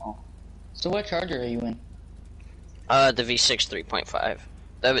 So what charger are you in? The V6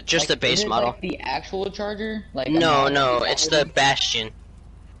 3.5. Just the Like, base is it, model. Like the actual charger? Like a No, mod? no, it's the Bastion.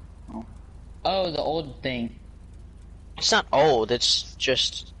 Oh, the old thing. It's not old. It's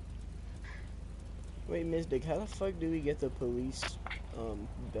just Wait, Mystic, how the fuck do we get the police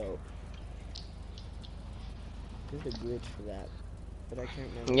belt? There's a glitch for that, but I can't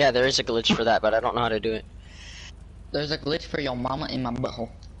remember. yeah. There is a glitch for that, but I don't know how to do it. There's a glitch for your mama in my butthole.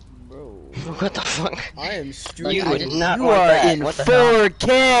 Bro, What the fuck? I am streaming. You I would just- not You want are that. in What the hell?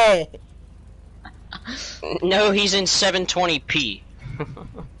 4K. No, he's in 720p.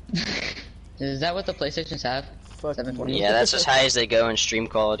 Is that what the PlayStations have? Fuck 720? Yeah, that's as high as they go in stream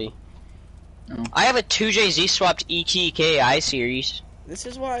quality. Oh. I have a 2JZ swapped ETK I series. This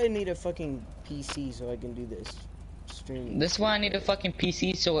is why I need a fucking PC so I can do this. stream. This is why I need a fucking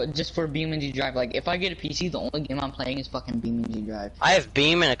PC, so just for BeamNG Drive. Like, if I get a PC, the only game I'm playing is fucking BeamNG Drive. I have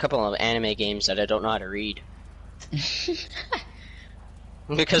Beam and a couple of anime games that I don't know how to read.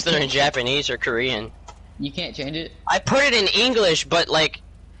 Because they're in Japanese or Korean. You can't change it? I put it in English, but like,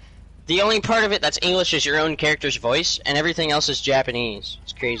 the only part of it that's English is your own character's voice, and everything else is Japanese.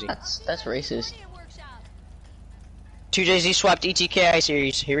 It's crazy. That's racist. 2JZ swapped ETKI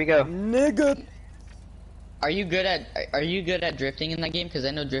series. Here we go. Nigga. Are you good at drifting in that game? Because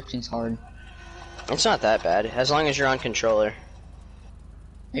I know drifting's hard. It's not that bad, as long as you're on controller.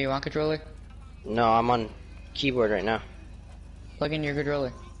 Are you on controller? No, I'm on keyboard right now. Plug in your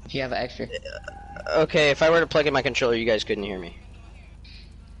controller if you have an extra. Okay, if I were to plug in my controller, you guys couldn't hear me.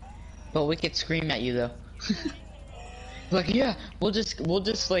 But we could scream at you though. Like, yeah, we'll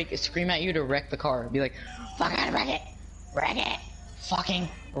just like scream at you to wreck the car. Be like, fucking wreck it, fucking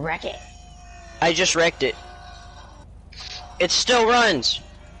wreck it. I just wrecked it. It still runs.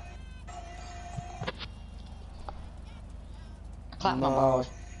 Clap my Nah. balls.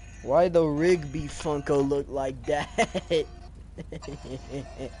 Why the Rigby Funko look like that?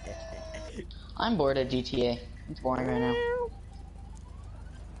 I'm bored of GTA. It's boring right now.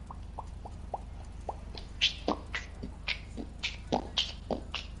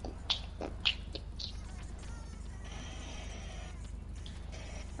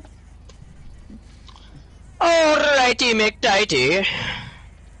 Alrighty, McDighty.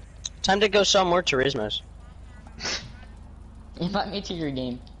 Time to go sell more Turismos. Invite me to your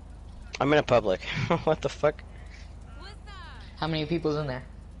game. I'm in a public. What the fuck? How many people's in there?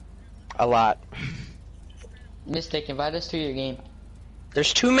 A lot. Mystic, invite us to your game.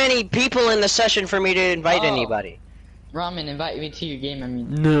 There's too many people in the session for me to invite Oh. anybody. Ramen, invite me to your game. I mean,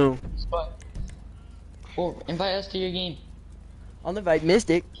 No. or invite us to your game. I'll invite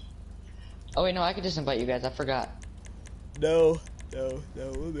Mystic. Oh wait, no, I could just invite you guys. I forgot. No,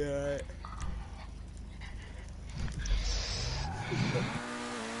 we'll be alright.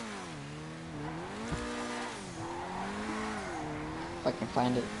 If I can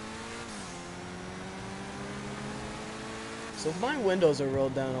find it. So if my windows are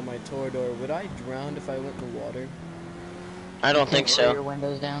rolled down on my Torador, would I drown if I went in the water? I don't think Roll your so.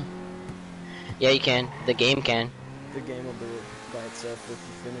 windows down. Yeah, you can. The game can. The game will do it by itself if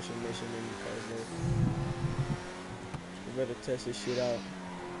you finish a mission and your car's there. You better test this shit out.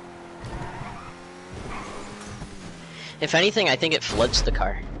 If anything, I think it floods the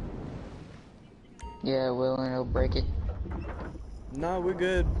car. Yeah, it will, and it'll break it. Nah, we're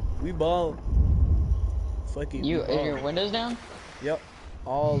good. We ball. Fuck it. You we are ball. your windows down, Yep.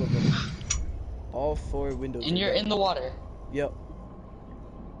 All of them. All 4 windows. and are you're down. in the water. Yep.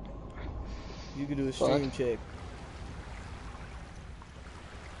 You can do a stream check.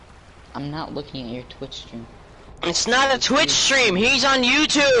 I'm not looking at your Twitch stream. It's not a Twitch stream. He's on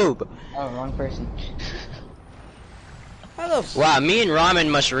YouTube. Oh, wrong person. How the f- Wow, me and Ramen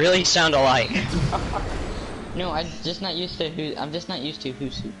must really sound alike. No, I'm just not used to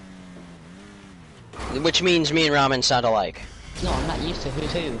who's who. Which means me and Ramen sound alike. No, I'm not used to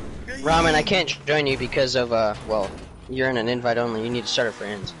who's who. Ramen, I can't join you because of, well, you're in an invite only. You need to start a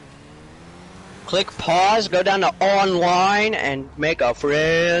friends. Click pause, go down to online, and make a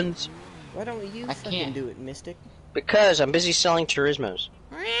friends. Why don't you I fucking can't. do it, Mystic? Because I'm busy selling Turismos.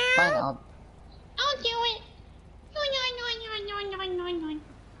 Fine, I'll I'll do it. No, no, no, no, no, no, no, no.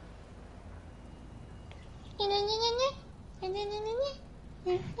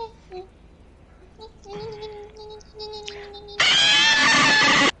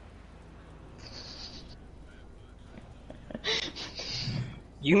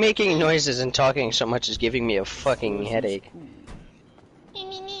 You making noises and talking so much is giving me a fucking headache.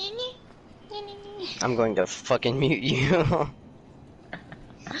 I'm going to fucking mute you.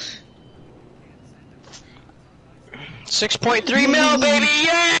 6.3 mil, baby,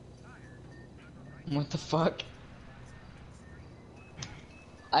 yeah! What the fuck?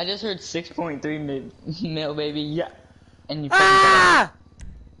 I just heard 6.3 mil, baby. Yeah. And you fucking Ah!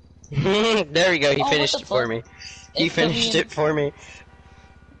 There we go, he Oh, what finished the it for fuck? me. He It's finished gonna it for me.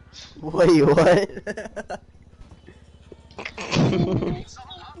 Wait, what?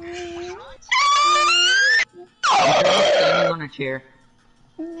 standing on a chair.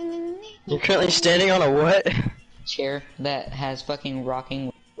 You're currently standing on a what? Chair that has fucking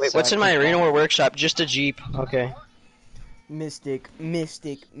rocking. Wait, so what's I in my can- arena war workshop? Just a Jeep. Okay. Mystic.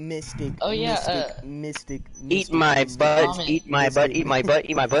 Oh, yeah, Mystic. Eat my butt, eat my butt, eat my butt,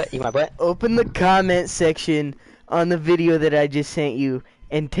 eat my butt, eat my butt. Open the comment section on the video that I just sent you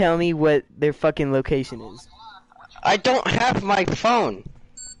and tell me what their fucking location is. I don't have my phone.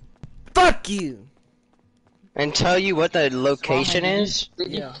 Fuck you! and tell you what the location is?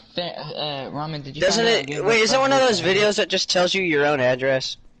 Yeah. Ramen, did you Doesn't find out it? Game Wait, of is it one of Thrones those videos that just tells you your own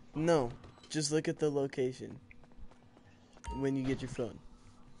address? No, just look at the location when you get your phone.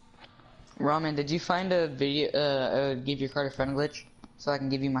 Ramen, did you find a video, give your card a friend glitch? So I can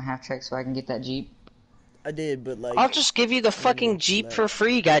give you my half check so I can get that Jeep? I did, but like. I'll just give you the fucking Jeep for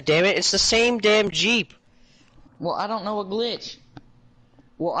free, goddammit. It's the same damn Jeep. Well, I don't know a glitch.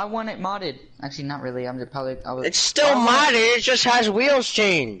 Well, I want it modded. Actually, not really. I'm just probably. It's still modded, it just has wheels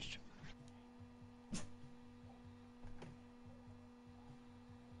changed.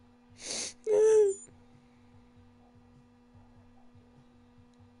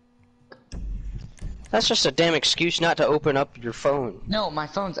 That's just a damn excuse not to open up your phone. No, my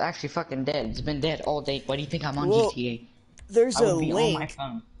phone's actually fucking dead. It's been dead all day. Why do you think I'm on Well, GTA? There's I a would be on my link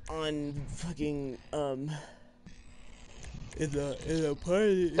phone. on fucking in the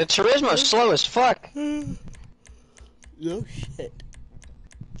party. The Turismo's slow as fuck. No shit.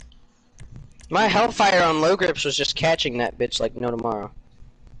 My Hellfire on low grips was just catching that bitch like no tomorrow.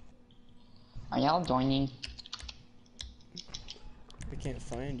 Are y'all joining? I can't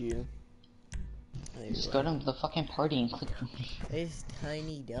find you. Just go to the fucking party and click on me. It's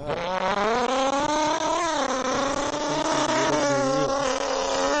tiny dog.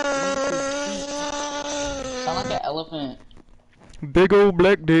 Sound like an elephant. Big old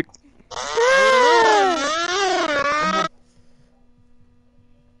black dick.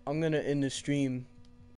 I'm gonna end the stream